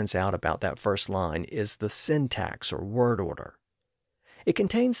that stands out about that first line is the syntax or word order. It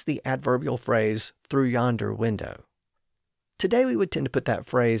contains the adverbial phrase, through yonder window. Today we would tend to put that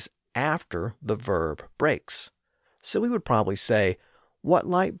phrase after the verb breaks. So we would probably say, what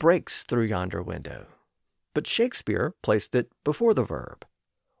light breaks through yonder window? But Shakespeare placed it before the verb.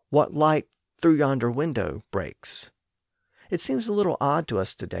 What light through yonder window breaks? It seems a little odd to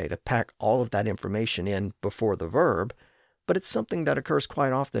us today to pack all of that information in before the verb, but it's something that occurs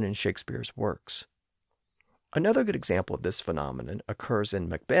quite often in Shakespeare's works. Another good example of this phenomenon occurs in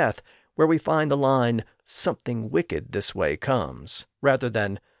Macbeth, where we find the line, something wicked this way comes, rather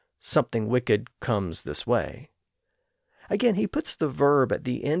than something wicked comes this way. Again, he puts the verb at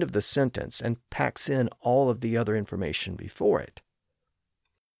the end of the sentence and packs in all of the other information before it.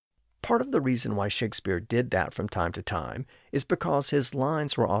 Part of the reason why Shakespeare did that from time to time is because his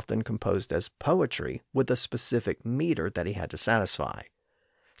lines were often composed as poetry with a specific meter that he had to satisfy.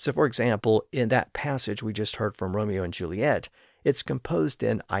 So for example, in that passage we just heard from Romeo and Juliet, it's composed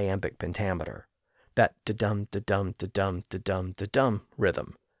in iambic pentameter, that da-dum, da-dum, da-dum, da-dum, da-dum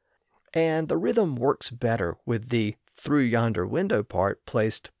rhythm. And the rhythm works better with the through yonder window part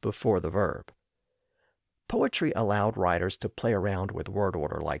placed before the verb. Poetry allowed writers to play around with word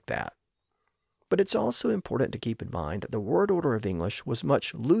order like that. But it's also important to keep in mind that the word order of English was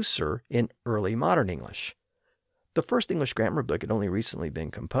much looser in early modern English. The first English grammar book had only recently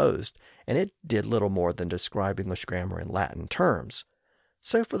been composed, and it did little more than describe English grammar in Latin terms.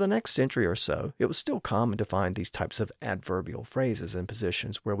 So for the next century or so, it was still common to find these types of adverbial phrases in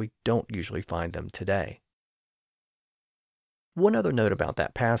positions where we don't usually find them today. One other note about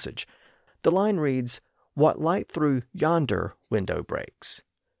that passage. The line reads, "What light through yonder window breaks."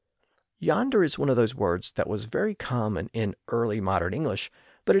 Yonder is one of those words that was very common in early modern English,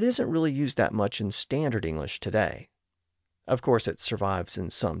 but it isn't really used that much in standard English today. Of course, it survives in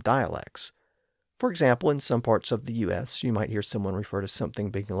some dialects. For example, in some parts of the U.S., you might hear someone refer to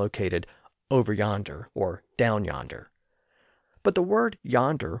something being located over yonder or down yonder. But the word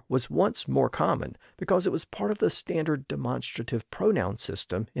yonder was once more common because it was part of the standard demonstrative pronoun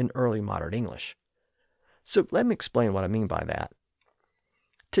system in early modern English. So let me explain what I mean by that.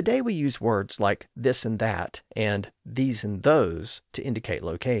 Today we use words like this and that and these and those to indicate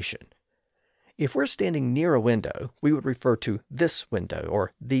location. If we're standing near a window, we would refer to this window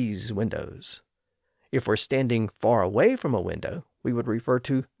or these windows. If we're standing far away from a window, we would refer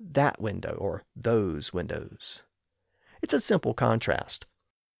to that window or those windows. It's a simple contrast.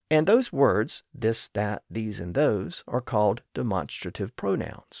 And those words, this, that, these, and those, are called demonstrative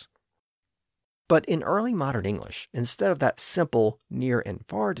pronouns. But in early modern English, instead of that simple near and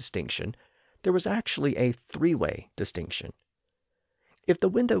far distinction, there was actually a three-way distinction. If the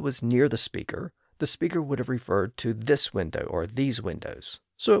window was near the speaker would have referred to this window or these windows,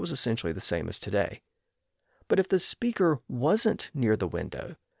 so it was essentially the same as today. But if the speaker wasn't near the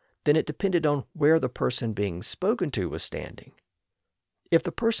window, then it depended on where the person being spoken to was standing. If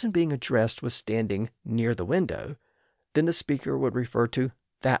the person being addressed was standing near the window, then the speaker would refer to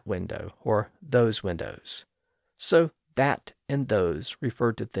that window or those windows. So that and those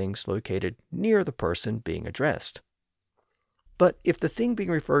referred to things located near the person being addressed. But if the thing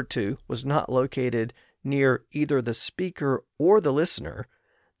being referred to was not located near either the speaker or the listener,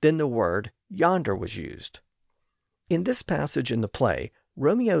 then the word yonder was used. In this passage in the play,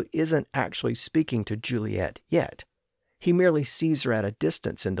 Romeo isn't actually speaking to Juliet yet. He merely sees her at a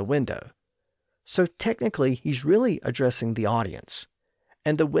distance in the window. So technically, he's really addressing the audience.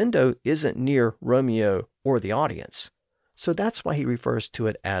 And the window isn't near Romeo or the audience. So that's why he refers to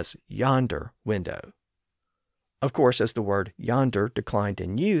it as yonder window. Of course, as the word yonder declined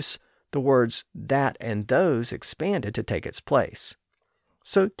in use, the words that and those expanded to take its place.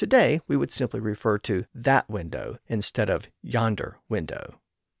 So today, we would simply refer to that window instead of yonder window.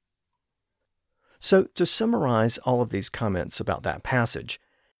 So to summarize all of these comments about that passage,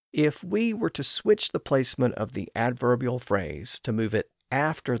 if we were to switch the placement of the adverbial phrase to move it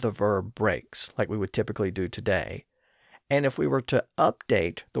after the verb breaks, like we would typically do today, and if we were to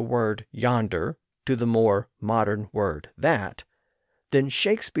update the word yonder to the more modern word that, then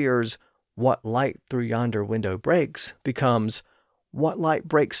Shakespeare's "what light through yonder window breaks" becomes "what light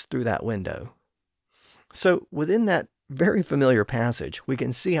breaks through that window." So within that very familiar passage, we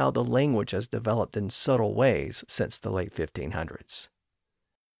can see how the language has developed in subtle ways since the late 1500s.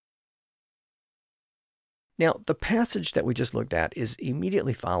 Now, the passage that we just looked at is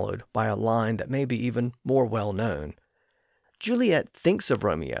immediately followed by a line that may be even more well known. Juliet thinks of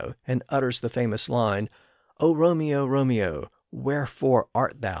Romeo and utters the famous line, "O Romeo, Romeo, wherefore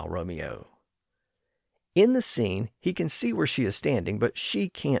art thou, Romeo?" In the scene, he can see where she is standing, but she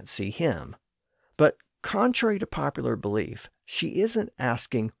can't see him. But contrary to popular belief, she isn't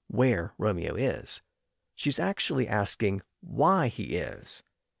asking where Romeo is. She's actually asking why he is.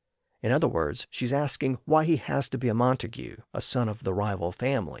 In other words, she's asking why he has to be a Montague, a son of the rival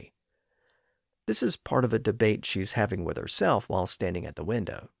family. This is part of a debate she's having with herself while standing at the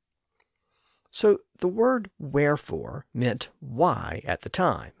window. So the word wherefore meant why at the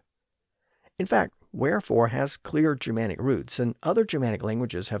time. In fact, wherefore has clear Germanic roots, and other Germanic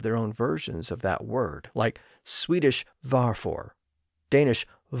languages have their own versions of that word, like Swedish varför, Danish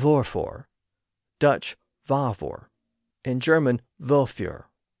hvorfor, Dutch varför, and German wofür.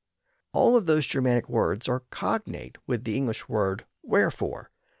 All of those Germanic words are cognate with the English word wherefore,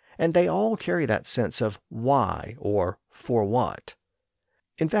 and they all carry that sense of why or for what.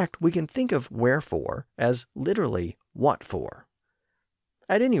 In fact, we can think of wherefore as literally what for.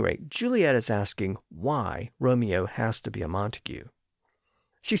 At any rate, Juliet is asking why Romeo has to be a Montague.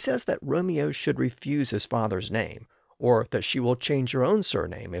 She says that Romeo should refuse his father's name, or that she will change her own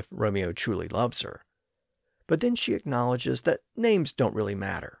surname if Romeo truly loves her. But then she acknowledges that names don't really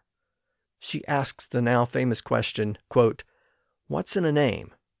matter. She asks the now famous question, quote, "What's in a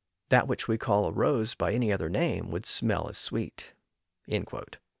name? That which we call a rose by any other name would smell as sweet." End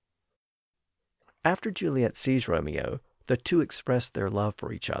quote. After Juliet sees Romeo, the two express their love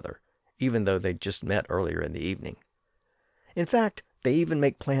for each other, even though they'd just met earlier in the evening. In fact, they even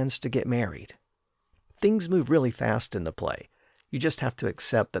make plans to get married. Things move really fast in the play. You just have to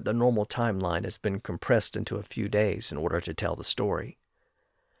accept that the normal timeline has been compressed into a few days in order to tell the story.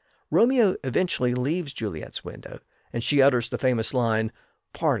 Romeo eventually leaves Juliet's window, and she utters the famous line,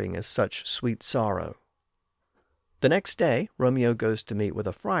 "Parting is such sweet sorrow." The next day, Romeo goes to meet with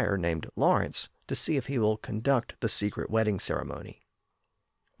a friar named Lawrence to see if he will conduct the secret wedding ceremony.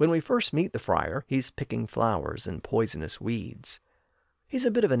 When we first meet the friar, he's picking flowers and poisonous weeds. He's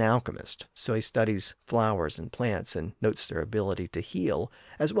a bit of an alchemist, so he studies flowers and plants and notes their ability to heal,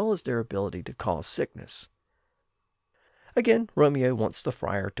 as well as their ability to cause sickness. Again, Romeo wants the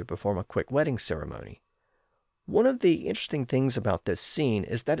friar to perform a quick wedding ceremony. One of the interesting things about this scene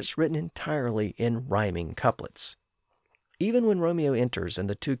is that it's written entirely in rhyming couplets. Even when Romeo enters and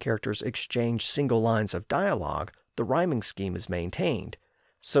the two characters exchange single lines of dialogue, the rhyming scheme is maintained.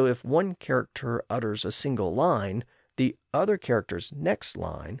 So if one character utters a single line, the other character's next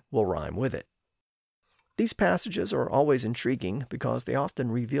line will rhyme with it. These passages are always intriguing because they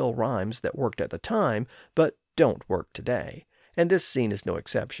often reveal rhymes that worked at the time but don't work today, and this scene is no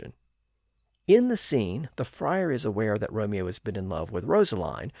exception. In the scene, the friar is aware that Romeo has been in love with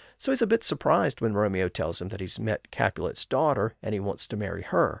Rosaline, so he's a bit surprised when Romeo tells him that he's met Capulet's daughter and he wants to marry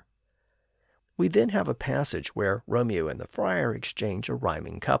her. We then have a passage where Romeo and the friar exchange a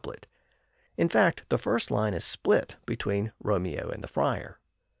rhyming couplet. In fact, the first line is split between Romeo and the friar.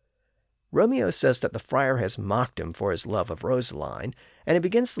 Romeo says that the friar has mocked him for his love of Rosaline, and he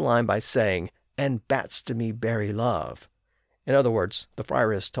begins the line by saying, "And bats to me bury love." In other words, the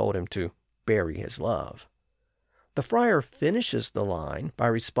friar has told him to bury his love. The friar finishes the line by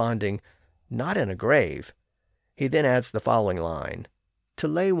responding, "Not in a grave." He then adds the following line, "To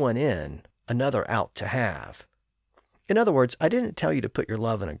lay one in, another out to have." In other words, I didn't tell you to put your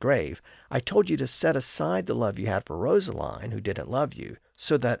love in a grave. I told you to set aside the love you had for Rosaline, who didn't love you,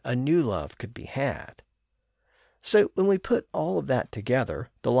 so that a new love could be had. So when we put all of that together,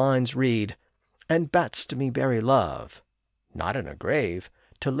 the lines read, "And bats to me bury love, not in a grave,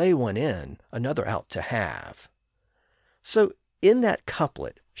 to lay one in, another out to have." So in that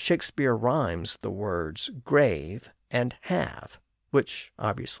couplet, Shakespeare rhymes the words grave and have, which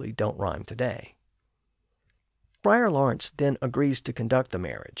obviously don't rhyme today. Friar Lawrence then agrees to conduct the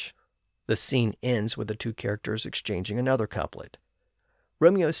marriage. The scene ends with the two characters exchanging another couplet.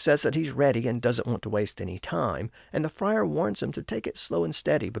 Romeo says that he's ready and doesn't want to waste any time, and the friar warns him to take it slow and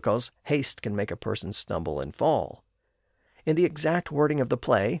steady because haste can make a person stumble and fall. In the exact wording of the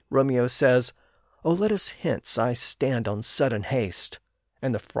play, Romeo says, "Oh, let us hence, I stand on sudden haste."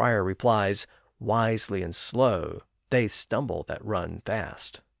 And the friar replies, "Wisely and slow, they stumble that run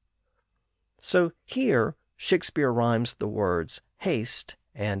fast." So here, Shakespeare rhymes the words haste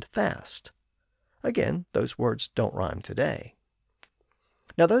and fast. Again, those words don't rhyme today.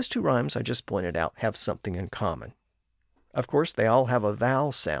 Now, those two rhymes I just pointed out have something in common. Of course, they all have a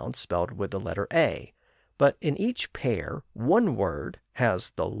vowel sound spelled with the letter A, but in each pair, one word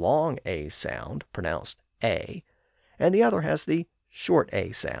has the long A sound, pronounced A, and the other has the short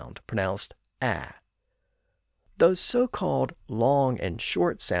A sound, pronounced A. Those so-called long and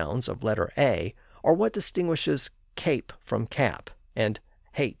short sounds of letter A are what distinguishes cape from cap and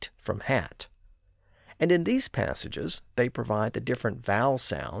hate from hat. And in these passages, they provide the different vowel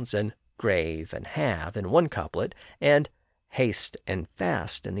sounds in grave and have in one couplet and haste and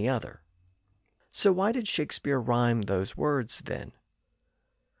fast in the other. So why did Shakespeare rhyme those words then?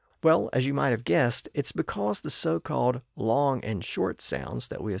 Well, as you might have guessed, it's because the so-called long and short sounds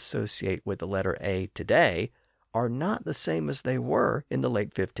that we associate with the letter A today are not the same as they were in the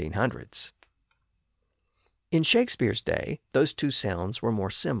late 1500s. In Shakespeare's day, those two sounds were more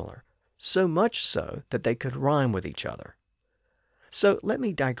similar, so much so that they could rhyme with each other. So let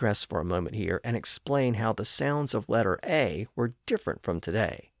me digress for a moment here and explain how the sounds of letter A were different from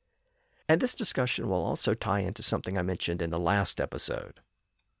today. And this discussion will also tie into something I mentioned in the last episode.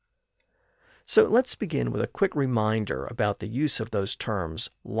 So let's begin with a quick reminder about the use of those terms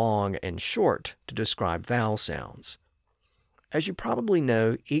long and short to describe vowel sounds. As you probably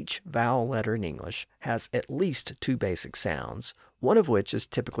know, each vowel letter in English has at least two basic sounds, one of which is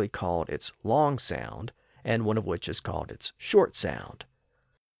typically called its long sound, and one of which is called its short sound.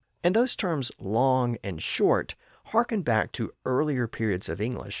 And those terms long and short harken back to earlier periods of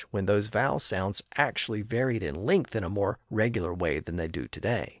English when those vowel sounds actually varied in length in a more regular way than they do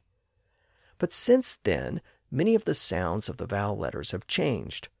today. But since then, many of the sounds of the vowel letters have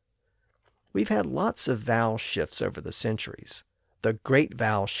changed. We've had lots of vowel shifts over the centuries, the great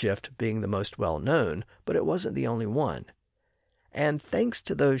vowel shift being the most well-known, but it wasn't the only one. And thanks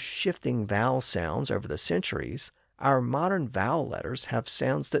to those shifting vowel sounds over the centuries, our modern vowel letters have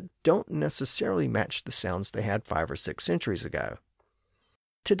sounds that don't necessarily match the sounds they had 5 or 6 centuries ago.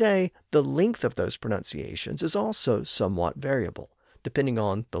 Today, the length of those pronunciations is also somewhat variable, depending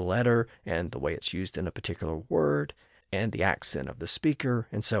on the letter and the way it's used in a particular word, and the accent of the speaker,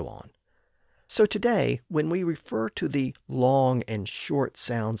 and so on. So today, when we refer to the long and short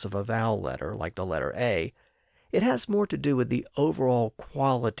sounds of a vowel letter, like the letter A, it has more to do with the overall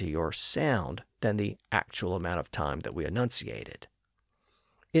quality or sound than the actual amount of time that we enunciated.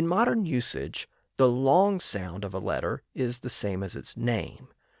 In modern usage, the long sound of a letter is the same as its name.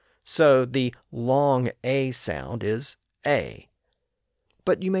 So the long A sound is A.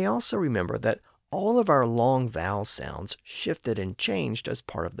 But you may also remember that all of our long vowel sounds shifted and changed as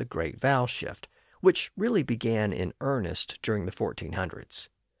part of the Great Vowel Shift, which really began in earnest during the 1400s.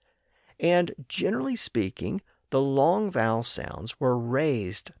 And generally speaking, the long vowel sounds were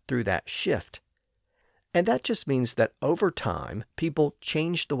raised through that shift. And that just means that over time, people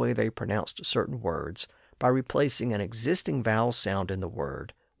changed the way they pronounced certain words by replacing an existing vowel sound in the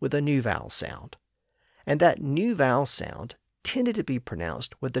word with a new vowel sound. And that new vowel sound tended to be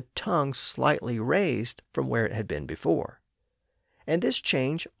pronounced with the tongue slightly raised from where it had been before. And this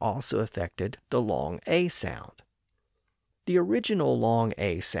change also affected the long A sound. The original long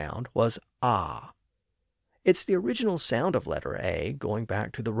A sound was ah. It's the original sound of letter A going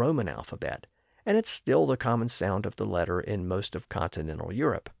back to the Roman alphabet, and it's still the common sound of the letter in most of continental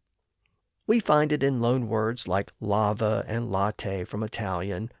Europe. We find it in loan words like lava and latte from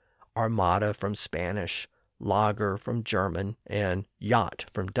Italian, armada from Spanish, lager from German, and yacht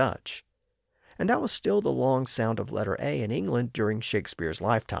from Dutch. And that was still the long sound of letter A in England during Shakespeare's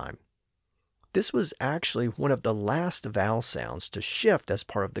lifetime. This was actually one of the last vowel sounds to shift as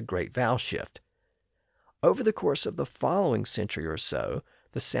part of the Great Vowel Shift. Over the course of the following century or so,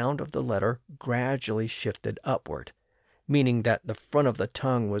 the sound of the letter gradually shifted upward, meaning that the front of the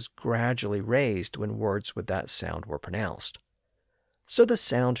tongue was gradually raised when words with that sound were pronounced. So the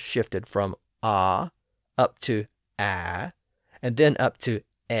sound shifted from ah up to ah, and then up to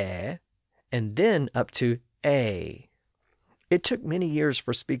eh, and then up to a. It took many years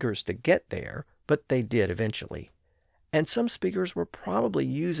for speakers to get there, but they did eventually. And some speakers were probably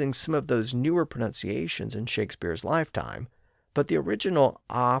using some of those newer pronunciations in Shakespeare's lifetime, but the original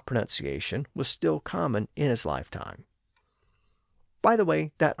ah pronunciation was still common in his lifetime. By the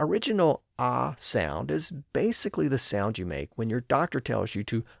way, that original ah sound is basically the sound you make when your doctor tells you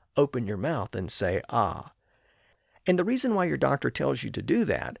to open your mouth and say ah. And the reason why your doctor tells you to do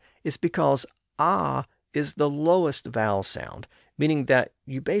that is because ah is the lowest vowel sound, meaning that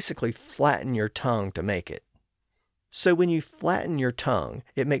you basically flatten your tongue to make it. So when you flatten your tongue,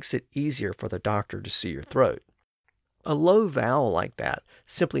 it makes it easier for the doctor to see your throat. A low vowel like that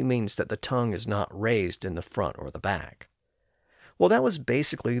simply means that the tongue is not raised in the front or the back. Well, that was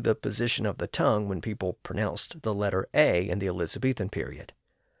basically the position of the tongue when people pronounced the letter A in the Elizabethan period.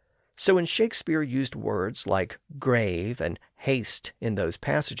 So when Shakespeare used words like grave and haste in those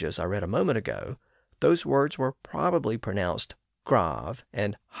passages I read a moment ago, those words were probably pronounced grave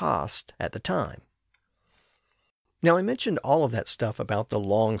and hast at the time. Now, I mentioned all of that stuff about the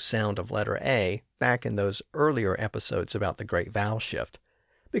long sound of letter A back in those earlier episodes about the Great Vowel Shift,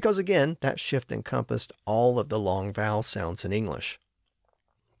 because again, that shift encompassed all of the long vowel sounds in English.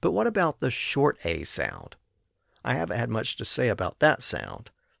 But what about the short A sound? I haven't had much to say about that sound.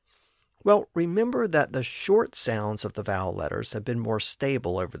 Well, remember that the short sounds of the vowel letters have been more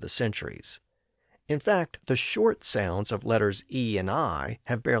stable over the centuries. In fact, the short sounds of letters E and I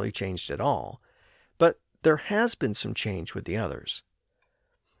have barely changed at all, but there has been some change with the others.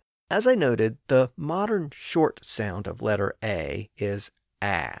 As I noted, the modern short sound of letter A is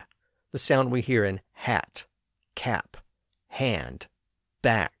A, the sound we hear in hat, cap, hand,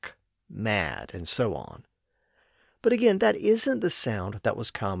 back, mad, and so on. But again, that isn't the sound that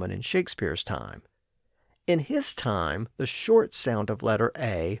was common in Shakespeare's time. In his time, the short sound of letter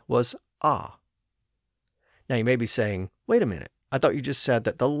A was ah. Now you may be saying, wait a minute, I thought you just said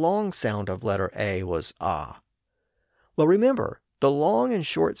that the long sound of letter A was ah. Well, remember, the long and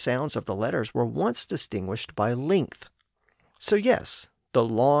short sounds of the letters were once distinguished by length. So yes, the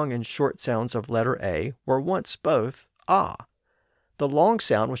long and short sounds of letter A were once both ah. the long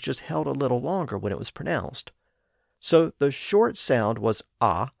sound was just held a little longer when it was pronounced. So the short sound was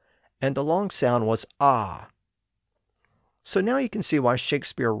ah, and the long sound was ah. So now you can see why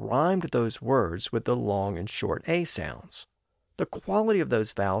Shakespeare rhymed those words with the long and short a sounds. The quality of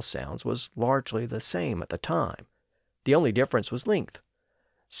those vowel sounds was largely the same at the time. The only difference was length.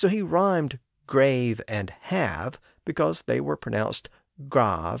 So he rhymed grave and have because they were pronounced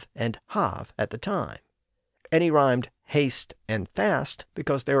grav and hav at the time. And he rhymed haste and fast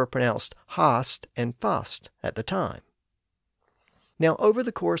because they were pronounced hast and fast at the time. Now, over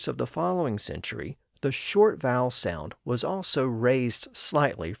the course of the following century, the short vowel sound was also raised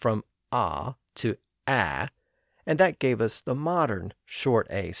slightly from ah to ah, and that gave us the modern short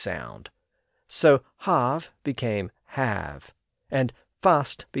a sound. So have became have, and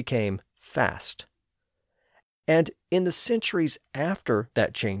fast became fast. And in the centuries after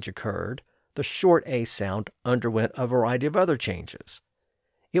that change occurred, the short a sound underwent a variety of other changes.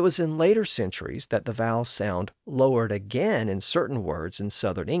 It was in later centuries that the vowel sound lowered again in certain words in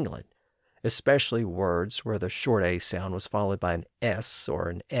southern England, especially words where the short a sound was followed by an s or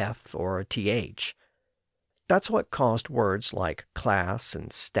an f or a th. That's what caused words like class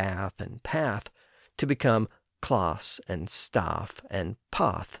and staff and path to become class and staff and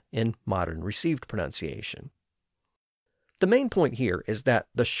path in modern received pronunciation. The main point here is that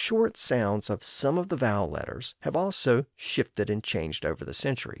the short sounds of some of the vowel letters have also shifted and changed over the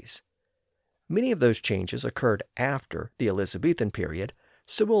centuries. Many of those changes occurred after the Elizabethan period,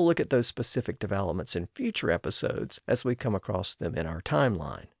 so we'll look at those specific developments in future episodes as we come across them in our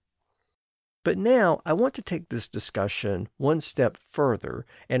timeline. But now I want to take this discussion one step further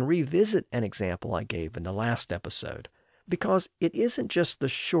and revisit an example I gave in the last episode, because it isn't just the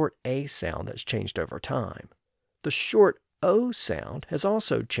short a sound that's changed over time. The short o sound has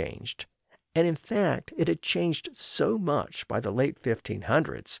also changed, and in fact it had changed so much by the late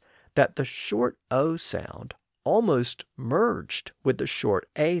 1500s that the short o sound almost merged with the short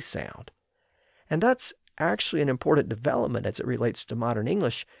a sound. And that's actually an important development as it relates to modern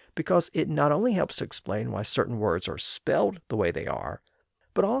English, because it not only helps to explain why certain words are spelled the way they are,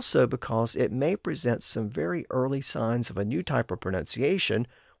 but also because it may present some very early signs of a new type of pronunciation,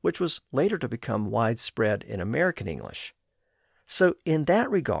 which was later to become widespread in American English. So in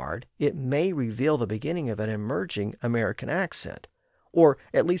that regard, it may reveal the beginning of an emerging American accent, or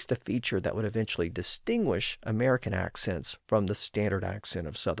at least a feature that would eventually distinguish American accents from the standard accent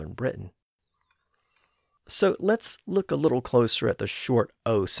of Southern Britain. So let's look a little closer at the short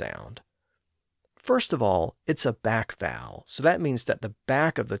o sound. First of all, it's a back vowel, so that means that the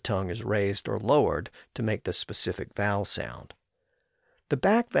back of the tongue is raised or lowered to make the specific vowel sound. The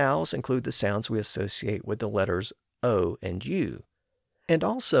back vowels include the sounds we associate with the letters O and U. And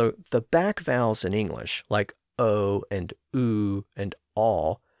also, the back vowels in English, like O and U and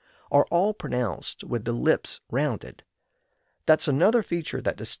aw, are all pronounced with the lips rounded. That's another feature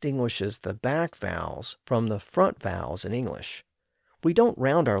that distinguishes the back vowels from the front vowels in English. We don't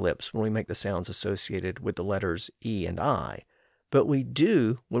round our lips when we make the sounds associated with the letters E and I, but we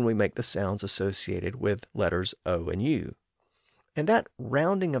do when we make the sounds associated with letters O and U. And that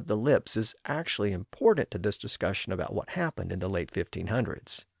rounding of the lips is actually important to this discussion about what happened in the late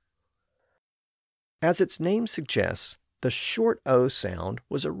 1500s. As its name suggests, the short O sound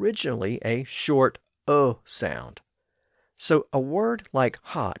was originally a short O sound. So a word like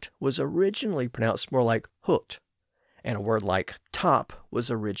hot was originally pronounced more like hut, and a word like top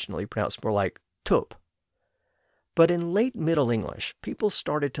was originally pronounced more like tup. But in late Middle English, people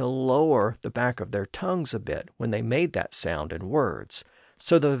started to lower the back of their tongues a bit when they made that sound in words,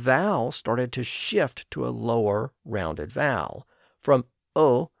 so the vowel started to shift to a lower rounded vowel, from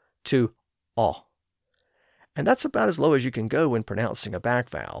o to o. And that's about as low as you can go when pronouncing a back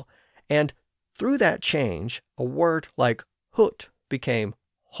vowel, and through that change, a word like hut became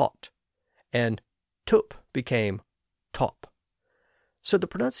hot, and tup became top. So the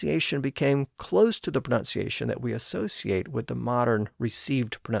pronunciation became close to the pronunciation that we associate with the modern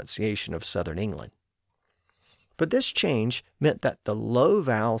received pronunciation of Southern England. But this change meant that the low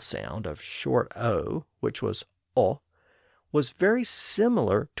vowel sound of short O, which was O, was very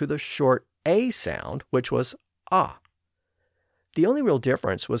similar to the short A sound, which was ah. The only real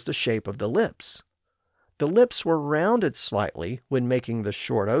difference was the shape of the lips. The lips were rounded slightly when making the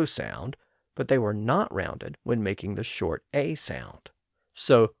short O sound, but they were not rounded when making the short A sound.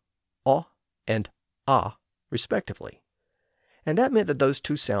 So, O and ah, respectively. And that meant that those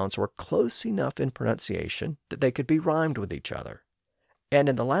two sounds were close enough in pronunciation that they could be rhymed with each other. And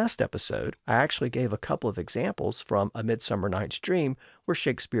in the last episode, I actually gave a couple of examples from A Midsummer Night's Dream where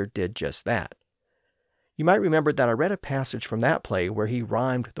Shakespeare did just that. You might remember that I read a passage from that play where he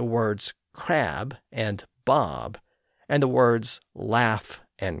rhymed the words crab and bob and the words laugh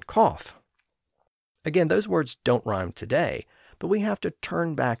and cough. Again, those words don't rhyme today, but we have to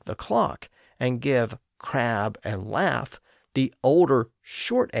turn back the clock and give crab and laugh the older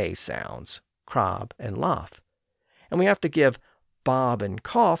short A sounds, crab and laugh. And we have to give bob and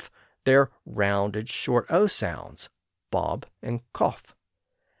cough their rounded short O sounds, bob and cough.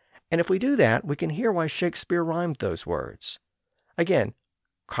 And if we do that, we can hear why Shakespeare rhymed those words. Again,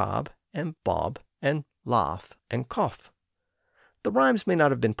 crab and bob and laugh and cough. The rhymes may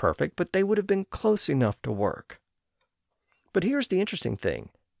not have been perfect, but they would have been close enough to work. But here's the interesting thing.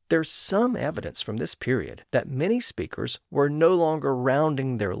 There's some evidence from this period that many speakers were no longer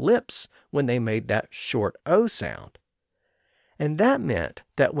rounding their lips when they made that short O sound. And that meant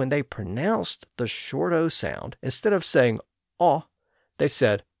that when they pronounced the short O sound, instead of saying "aw," they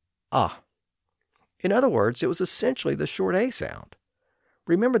said "ah." In other words, it was essentially the short A sound.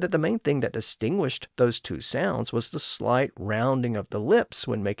 Remember that the main thing that distinguished those two sounds was the slight rounding of the lips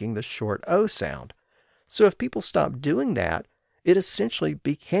when making the short O sound. So if people stopped doing that, it essentially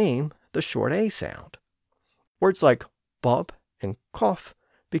became the short A sound. Words like bob and cough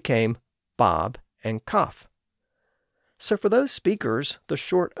became bob and cough. So for those speakers, the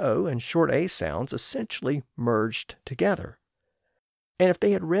short O and short A sounds essentially merged together. And if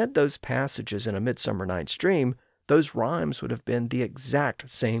they had read those passages in A Midsummer Night's Dream, those rhymes would have been the exact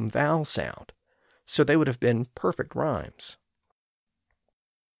same vowel sound. So they would have been perfect rhymes.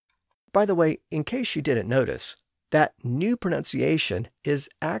 By the way, in case you didn't notice, that new pronunciation is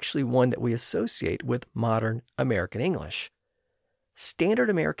actually one that we associate with modern American English. Standard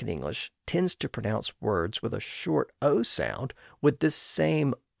American English tends to pronounce words with a short O sound with this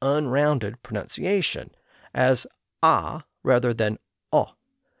same unrounded pronunciation as ah rather than oh.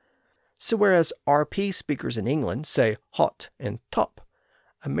 So whereas RP speakers in England say hot and top,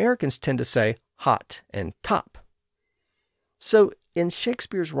 Americans tend to say hot and top. So in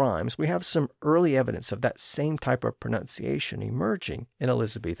Shakespeare's rhymes, we have some early evidence of that same type of pronunciation emerging in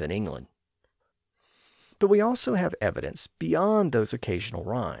Elizabethan England. But we also have evidence beyond those occasional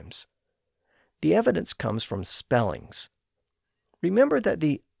rhymes. The evidence comes from spellings. Remember that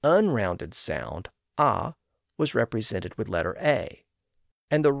the unrounded sound, ah, was represented with letter A,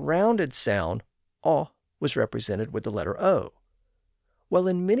 and the rounded sound, oh, was represented with the letter O. Well,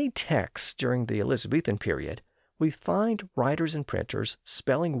 in many texts during the Elizabethan period, we find writers and printers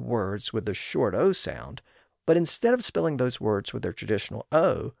spelling words with the short O sound, but instead of spelling those words with their traditional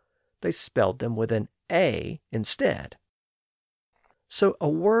O, they spelled them with an A instead. So a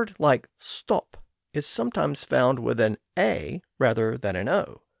word like stop is sometimes found with an A rather than an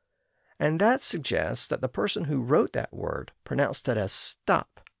O. And that suggests that the person who wrote that word pronounced it as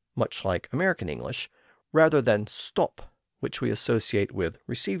stop, much like American English, rather than stop, which we associate with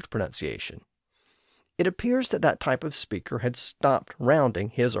received pronunciation. It appears that that type of speaker had stopped rounding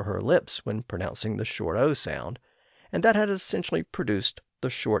his or her lips when pronouncing the short O sound, and that had essentially produced the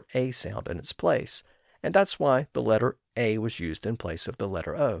short A sound in its place, and that's why the letter A was used in place of the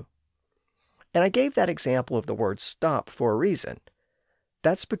letter O. And I gave that example of the word stop for a reason.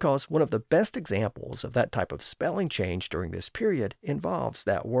 That's because one of the best examples of that type of spelling change during this period involves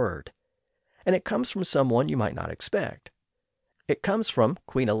that word. And it comes from someone you might not expect. It comes from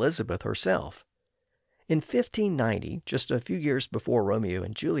Queen Elizabeth herself. In 1590, just a few years before Romeo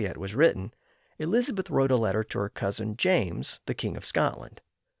and Juliet was written, Elizabeth wrote a letter to her cousin James, the King of Scotland.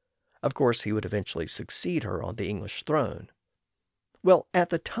 Of course, he would eventually succeed her on the English throne. Well, at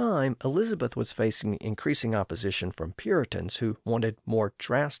the time, Elizabeth was facing increasing opposition from Puritans who wanted more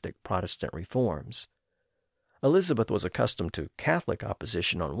drastic Protestant reforms. Elizabeth was accustomed to Catholic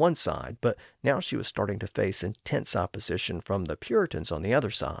opposition on one side, but now she was starting to face intense opposition from the Puritans on the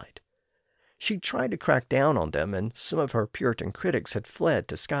other side. She tried to crack down on them, and some of her Puritan critics had fled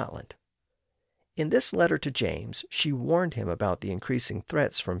to Scotland. In this letter to James, she warned him about the increasing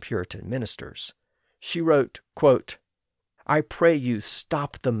threats from Puritan ministers. She wrote, quote, "I pray you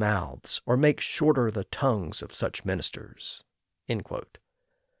stop the mouths or make shorter the tongues of such ministers." End quote.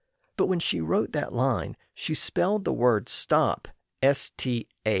 But when she wrote that line, she spelled the word stop,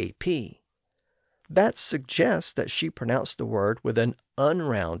 S-T-A-P. That suggests that she pronounced the word with an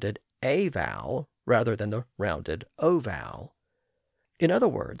unrounded A vowel rather than the rounded O vowel. In other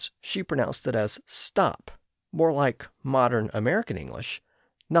words, she pronounced it as stop, more like modern American English,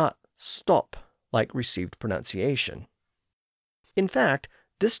 not stop like received pronunciation. In fact,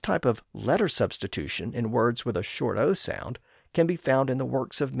 this type of letter substitution in words with a short O sound can be found in the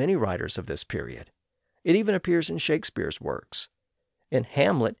works of many writers of this period. It even appears in Shakespeare's works. In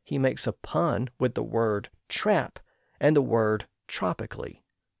Hamlet, he makes a pun with the word trap and the word tropically.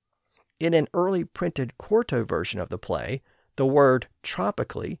 In an early printed quarto version of the play, the word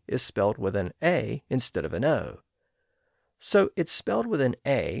tropically is spelled with an A instead of an O. So it's spelled with an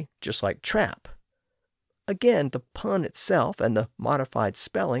A, just like trap. Again, the pun itself and the modified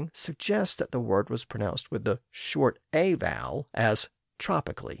spelling suggest that the word was pronounced with the short A vowel as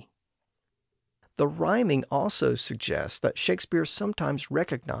tropically. The rhyming also suggests that Shakespeare sometimes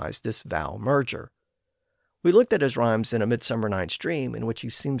recognized this vowel merger. We looked at his rhymes in A Midsummer Night's Dream, in which he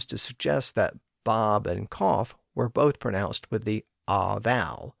seems to suggest that Bob and cough were both pronounced with the ah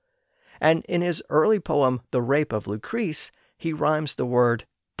vowel. And in his early poem, The Rape of Lucrece, he rhymes the word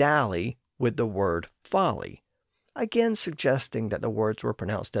dally with the word folly, again suggesting that the words were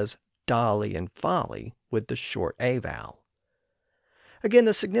pronounced as dolly and folly with the short A vowel. Again,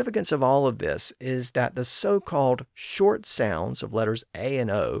 the significance of all of this is that the so-called short sounds of letters A and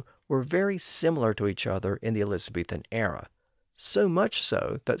O were very similar to each other in the Elizabethan era, so much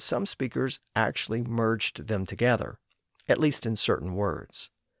so that some speakers actually merged them together, at least in certain words.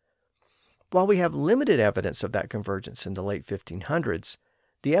 While we have limited evidence of that convergence in the late 1500s,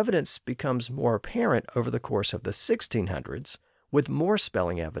 the evidence becomes more apparent over the course of the 1600s, with more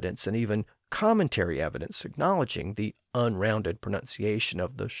spelling evidence and even commentary evidence acknowledging the unrounded pronunciation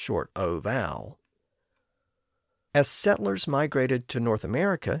of the short O vowel. As settlers migrated to North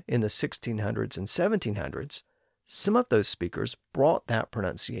America in the 1600s and 1700s, some of those speakers brought that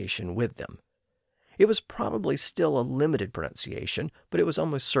pronunciation with them. It was probably still a limited pronunciation, but it was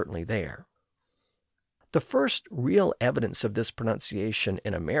almost certainly there. The first real evidence of this pronunciation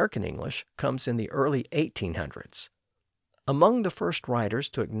in American English comes in the early 1800s. Among the first writers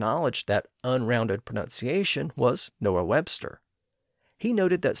to acknowledge that unrounded pronunciation was Noah Webster. He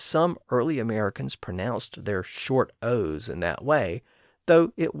noted that some early Americans pronounced their short O's in that way,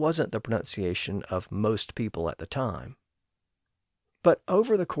 though it wasn't the pronunciation of most people at the time. But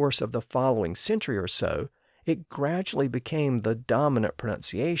over the course of the following century or so, it gradually became the dominant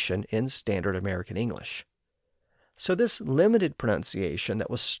pronunciation in standard American English. So this limited pronunciation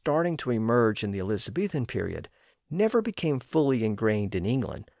that was starting to emerge in the Elizabethan period never became fully ingrained in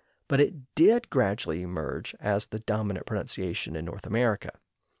England, but it did gradually emerge as the dominant pronunciation in North America.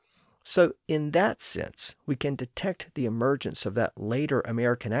 So in that sense, we can detect the emergence of that later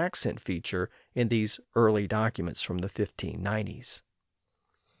American accent feature in these early documents from the 1590s.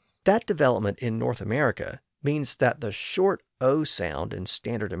 That development in North America means that the short O sound in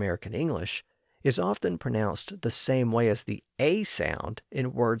standard American English is often pronounced the same way as the A sound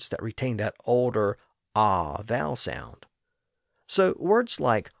in words that retain that older ah vowel sound. So words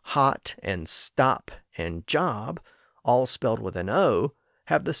like hot and stop and job, all spelled with an O,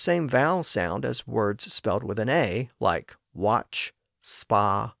 have the same vowel sound as words spelled with an A, like watch,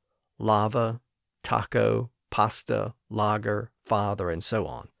 spa, lava, taco, pasta, lager, father, and so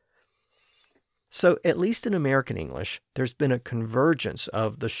on. So, at least in American English, there's been a convergence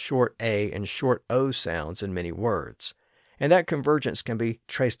of the short A and short O sounds in many words, and that convergence can be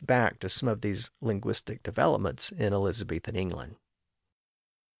traced back to some of these linguistic developments in Elizabethan England.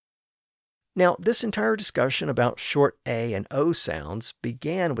 Now, this entire discussion about short A and O sounds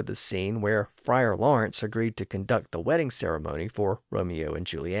began with the scene where Friar Lawrence agreed to conduct the wedding ceremony for Romeo and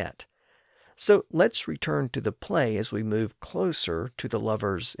Juliet. So let's return to the play as we move closer to the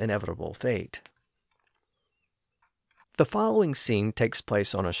lovers' inevitable fate. The following scene takes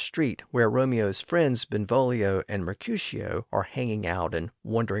place on a street where Romeo's friends Benvolio and Mercutio are hanging out and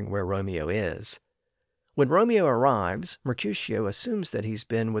wondering where Romeo is. When Romeo arrives, Mercutio assumes that he's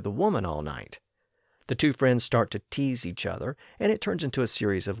been with a woman all night. The two friends start to tease each other, and it turns into a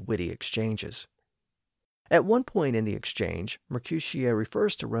series of witty exchanges. At one point in the exchange, Mercutio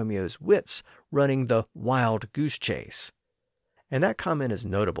refers to Romeo's wits running the wild goose chase. And that comment is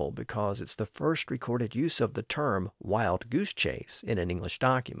notable because it's the first recorded use of the term wild goose chase in an English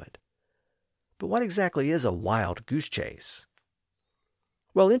document. But what exactly is a wild goose chase?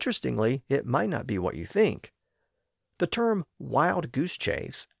 Well, interestingly, it might not be what you think. The term wild goose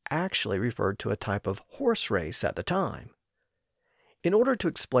chase actually referred to a type of horse race at the time. In order to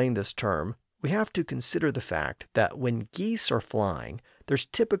explain this term, we have to consider the fact that when geese are flying, there's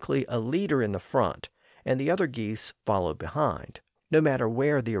typically a leader in the front, and the other geese follow behind, no matter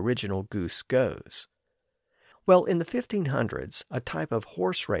where the original goose goes. Well, in the 1500s, a type of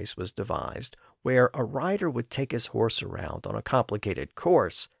horse race was devised where a rider would take his horse around on a complicated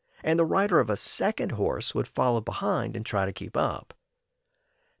course, and the rider of a second horse would follow behind and try to keep up.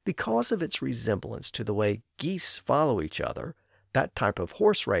 Because of its resemblance to the way geese follow each other, that type of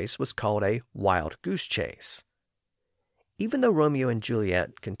horse race was called a wild goose chase. Even though Romeo and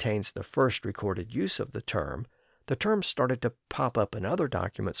Juliet contains the first recorded use of the term started to pop up in other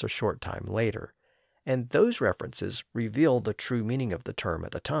documents a short time later, and those references reveal the true meaning of the term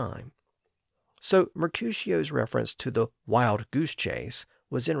at the time. So Mercutio's reference to the wild goose chase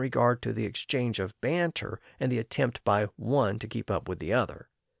was in regard to the exchange of banter and the attempt by one to keep up with the other.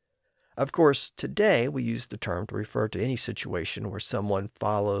 Of course, today we use the term to refer to any situation where someone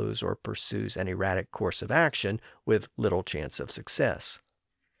follows or pursues an erratic course of action with little chance of success.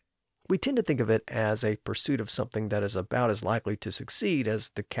 We tend to think of it as a pursuit of something that is about as likely to succeed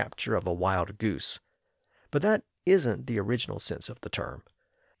as the capture of a wild goose. But that isn't the original sense of the term.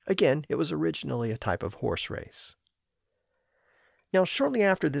 Again, it was originally a type of horse race. Now, shortly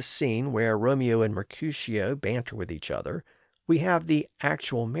after this scene where Romeo and Mercutio banter with each other, we have the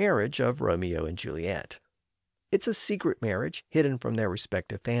actual marriage of Romeo and Juliet. It's a secret marriage hidden from their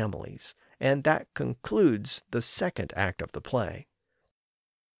respective families, and that concludes the second act of the play.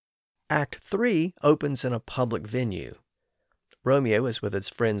 Act 3 opens in a public venue. Romeo is with his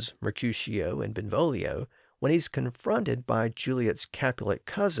friends Mercutio and Benvolio when he's confronted by Juliet's Capulet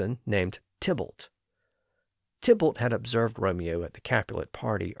cousin named Tybalt. Tybalt had observed Romeo at the Capulet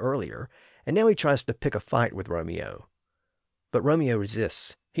party earlier, and now he tries to pick a fight with Romeo. But Romeo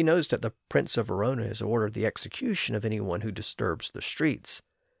resists. He knows that the Prince of Verona has ordered the execution of anyone who disturbs the streets.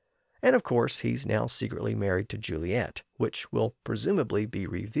 And of course, he's now secretly married to Juliet, which will presumably be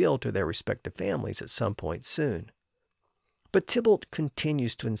revealed to their respective families at some point soon. But Tybalt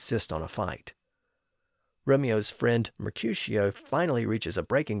continues to insist on a fight. Romeo's friend Mercutio finally reaches a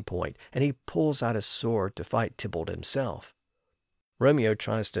breaking point, and he pulls out his sword to fight Tybalt himself. Romeo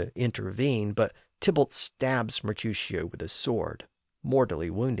tries to intervene, but Tybalt stabs Mercutio with his sword, mortally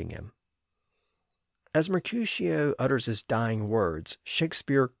wounding him. As Mercutio utters his dying words,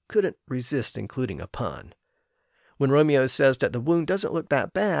 Shakespeare couldn't resist including a pun. When Romeo says that the wound doesn't look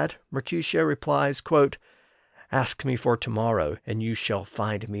that bad, Mercutio replies, quote, "Ask me for tomorrow, and you shall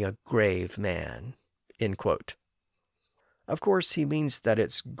find me a grave man." End quote. Of course, he means that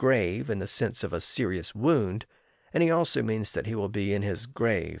it's grave in the sense of a serious wound, and he also means that he will be in his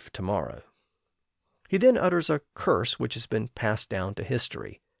grave tomorrow. He then utters a curse which has been passed down to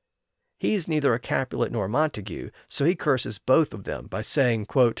history. He's neither a Capulet nor Montague, so he curses both of them by saying,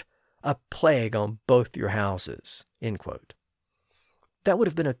 quote, "A plague on both your houses," end quote. That would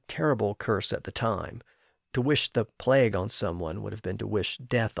have been a terrible curse at the time. To wish the plague on someone would have been to wish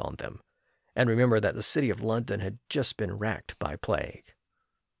death on them. And remember that the city of London had just been racked by plague.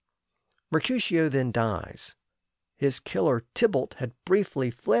 Mercutio then dies. His killer Tybalt had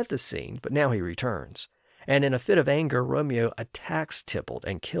briefly fled the scene, but now he returns. And in a fit of anger, Romeo attacks Tybalt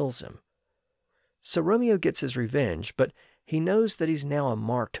and kills him. So Romeo gets his revenge, but he knows that he's now a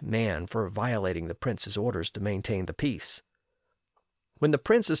marked man for violating the prince's orders to maintain the peace. When the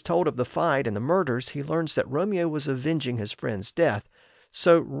prince is told of the fight and the murders, he learns that Romeo was avenging his friend's death,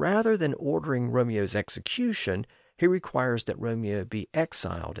 so rather than ordering Romeo's execution, he requires that Romeo be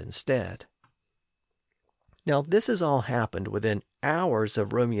exiled instead. Now, this has all happened within hours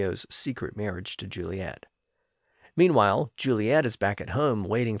of Romeo's secret marriage to Juliet. Meanwhile, Juliet is back at home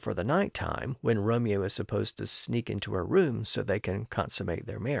waiting for the nighttime when Romeo is supposed to sneak into her room so they can consummate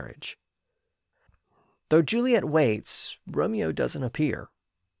their marriage. Though Juliet waits, Romeo doesn't appear.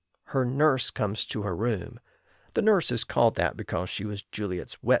 Her nurse comes to her room. The nurse is called that because she was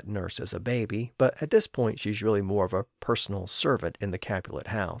Juliet's wet nurse as a baby, but at this point she's really more of a personal servant in the Capulet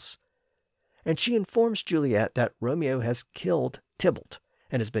house. And she informs Juliet that Romeo has killed Tybalt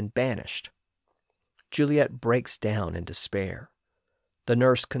and has been banished. Juliet breaks down in despair. The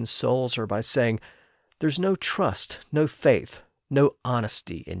nurse consoles her by saying, "There's no trust, no faith, no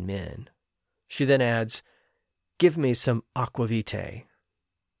honesty in men." She then adds, "Give me some aquavitae."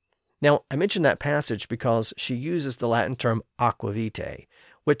 Now, I mention that passage because she uses the Latin term aquavitae,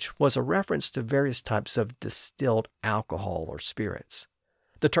 which was a reference to various types of distilled alcohol or spirits.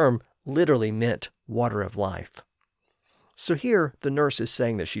 The term literally meant water of life. So here, the nurse is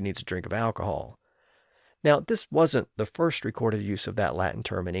saying that she needs a drink of alcohol. Now, this wasn't the first recorded use of that Latin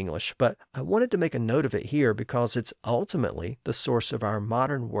term in English, but I wanted to make a note of it here because it's ultimately the source of our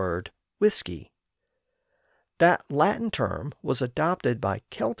modern word whiskey. That Latin term was adopted by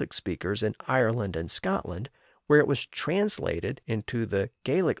Celtic speakers in Ireland and Scotland, where it was translated into the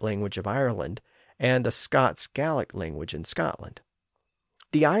Gaelic language of Ireland and the Scots Gaelic language in Scotland.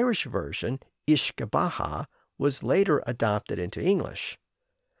 The Irish version, Ishkabaha, was later adopted into English,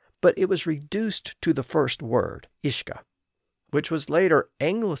 but it was reduced to the first word, Ishka, which was later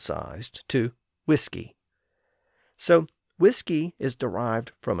anglicized to whiskey. So whiskey is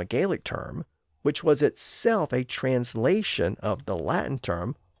derived from a Gaelic term, which was itself a translation of the Latin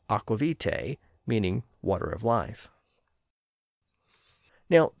term aqua vitae, meaning water of life.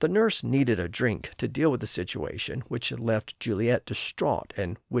 Now, the nurse needed a drink to deal with the situation, which had left Juliet distraught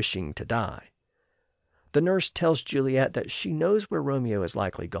and wishing to die. The nurse tells Juliet that she knows where Romeo is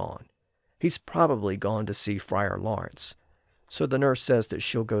likely gone. He's probably gone to see Friar Lawrence, so the nurse says that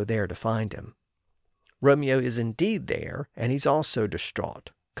she'll go there to find him. Romeo is indeed there, and he's also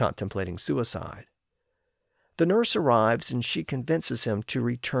distraught, contemplating suicide. The nurse arrives, and she convinces him to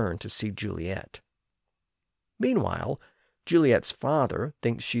return to see Juliet. Meanwhile, Juliet's father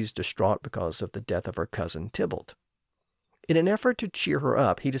thinks she's distraught because of the death of her cousin Tybalt. In an effort to cheer her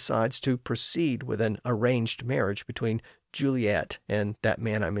up, he decides to proceed with an arranged marriage between Juliet and that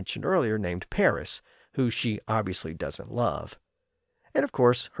man I mentioned earlier named Paris, who she obviously doesn't love. And of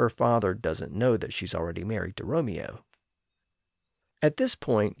course, her father doesn't know that she's already married to Romeo. At this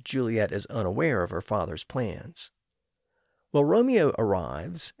point, Juliet is unaware of her father's plans. Well, Romeo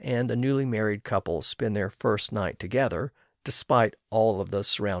arrives, and the newly married couple spend their first night together, despite all of the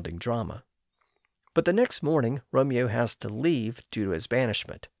surrounding drama. But the next morning, Romeo has to leave due to his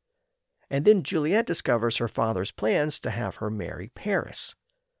banishment. And then Juliet discovers her father's plans to have her marry Paris.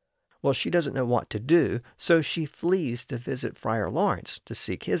 Well, she doesn't know what to do, so she flees to visit Friar Lawrence to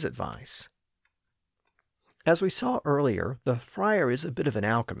seek his advice. As we saw earlier, the friar is a bit of an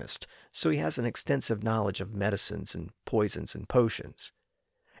alchemist, so he has an extensive knowledge of medicines and poisons and potions.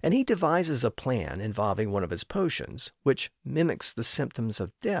 And he devises a plan involving one of his potions, which mimics the symptoms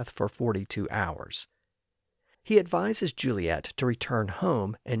of death for 42 hours. He advises Juliet to return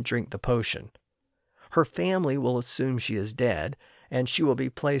home and drink the potion. Her family will assume she is dead, and she will be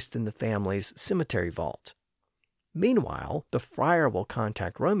placed in the family's cemetery vault. Meanwhile, the friar will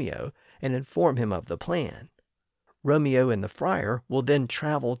contact Romeo and inform him of the plan. Romeo and the friar will then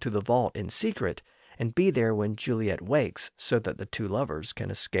travel to the vault in secret and be there when Juliet wakes so that the two lovers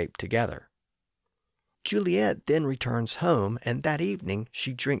can escape together. Juliet then returns home, and that evening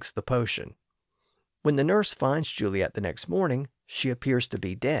she drinks the potion. When the nurse finds Juliet the next morning, she appears to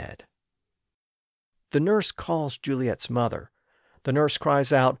be dead. The nurse calls Juliet's mother. The nurse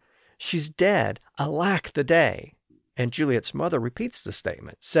cries out, "She's dead! Alack the day!" And Juliet's mother repeats the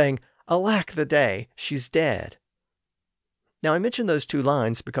statement, saying, "Alack the day! She's dead!" Now, I mention those two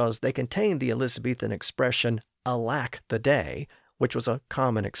lines because they contain the Elizabethan expression, "alack the day," which was a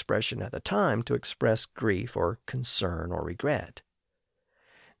common expression at the time to express grief or concern or regret.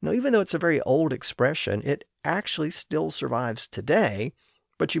 Now, even though it's a very old expression, it actually still survives today,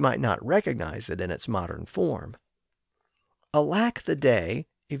 but you might not recognize it in its modern form. Alack the day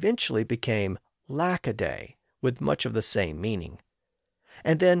eventually became lack-a-day, with much of the same meaning.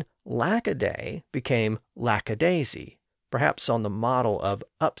 And then lack-a-day became lackadaisy, perhaps on the model of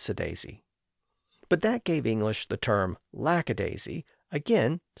upsadaisy. But that gave English the term lackadaisy,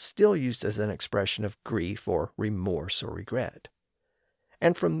 again, still used as an expression of grief or remorse or regret.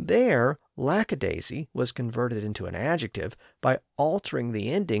 And from there, lackadaisy was converted into an adjective by altering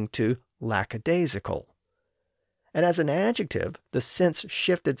the ending to lackadaisical. And as an adjective, the sense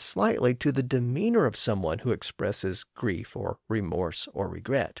shifted slightly to the demeanor of someone who expresses grief or remorse or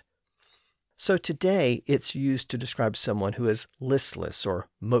regret. So today, it's used to describe someone who is listless or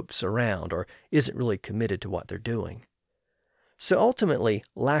mopes around or isn't really committed to what they're doing. So ultimately,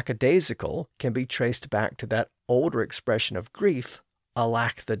 lackadaisical can be traced back to that older expression of grief,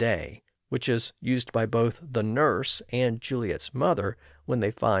 alack the day, which is used by both the nurse and Juliet's mother when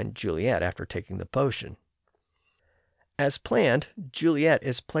they find Juliet after taking the potion. As planned, Juliet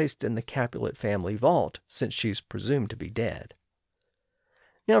is placed in the Capulet family vault since she's presumed to be dead.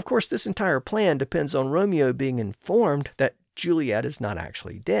 Now, of course, this entire plan depends on Romeo being informed that Juliet is not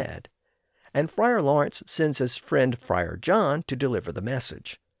actually dead, and Friar Lawrence sends his friend Friar John to deliver the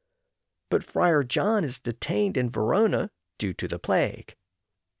message. But Friar John is detained in Verona due to the plague.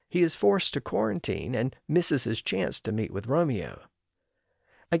 He is forced to quarantine and misses his chance to meet with Romeo.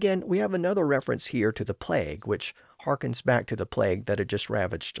 Again, we have another reference here to the plague, which harkens back to the plague that had just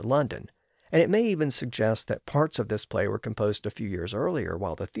ravaged London. And it may even suggest that parts of this play were composed a few years earlier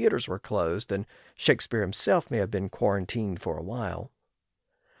while the theaters were closed and Shakespeare himself may have been quarantined for a while.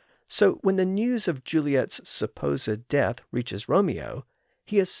 So when the news of Juliet's supposed death reaches Romeo,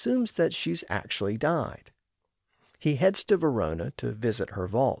 he assumes that she's actually died. He heads to Verona to visit her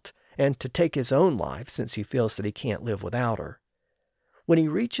vault and to take his own life since he feels that he can't live without her. When he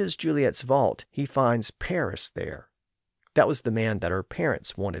reaches Juliet's vault, he finds Paris there. That was the man that her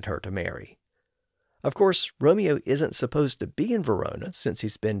parents wanted her to marry. Of course, Romeo isn't supposed to be in Verona since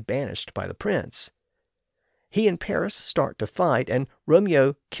he's been banished by the prince. He and Paris start to fight, and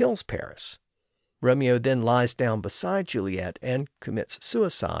Romeo kills Paris. Romeo then lies down beside Juliet and commits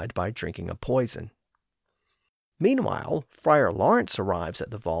suicide by drinking a poison. Meanwhile, Friar Lawrence arrives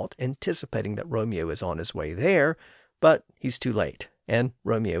at the vault, anticipating that Romeo is on his way there, but he's too late, and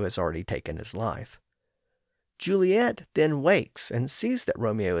Romeo has already taken his life. Juliet then wakes and sees that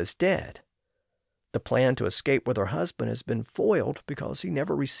Romeo is dead. The plan to escape with her husband has been foiled because he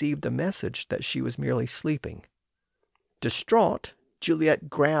never received the message that she was merely sleeping. Distraught, Juliet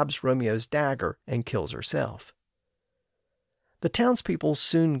grabs Romeo's dagger and kills herself. The townspeople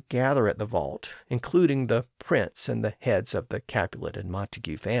soon gather at the vault, including the prince and the heads of the Capulet and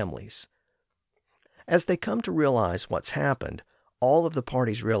Montague families. As they come to realize what's happened, all of the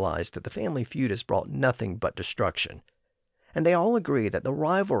parties realize that the family feud has brought nothing but destruction, and they all agree that the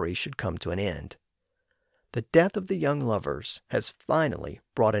rivalry should come to an end. The death of the young lovers has finally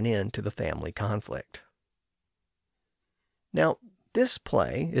brought an end to the family conflict. Now, this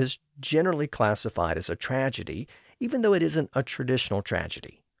play is generally classified as a tragedy, even though it isn't a traditional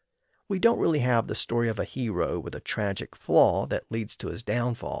tragedy. We don't really have the story of a hero with a tragic flaw that leads to his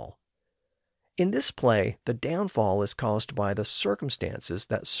downfall. In this play, the downfall is caused by the circumstances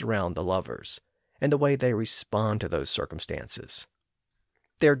that surround the lovers, and the way they respond to those circumstances.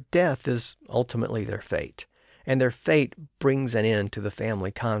 Their death is ultimately their fate, and their fate brings an end to the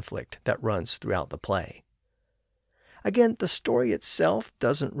family conflict that runs throughout the play. Again, the story itself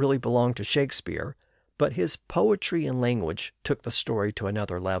doesn't really belong to Shakespeare, but his poetry and language took the story to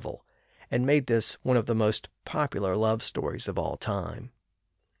another level and made this one of the most popular love stories of all time.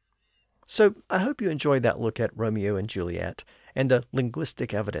 So I hope you enjoyed that look at Romeo and Juliet and the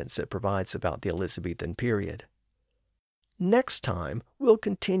linguistic evidence it provides about the Elizabethan period. Next time, we'll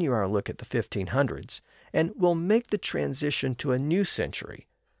continue our look at the 1500s, and we'll make the transition to a new century,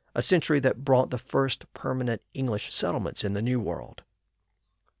 a century that brought the first permanent English settlements in the New World.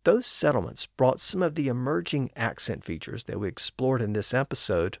 Those settlements brought some of the emerging accent features that we explored in this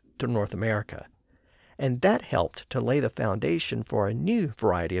episode to North America, and that helped to lay the foundation for a new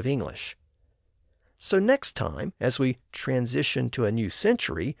variety of English. So next time, as we transition to a new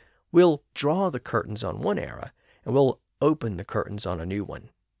century, we'll draw the curtains on one era, and we'll open the curtains on a new one.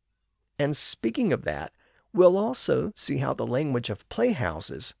 And speaking of that, we'll also see how the language of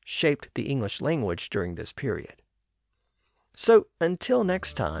playhouses shaped the English language during this period. So until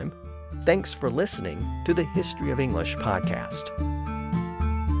next time, thanks for listening to the History of English podcast.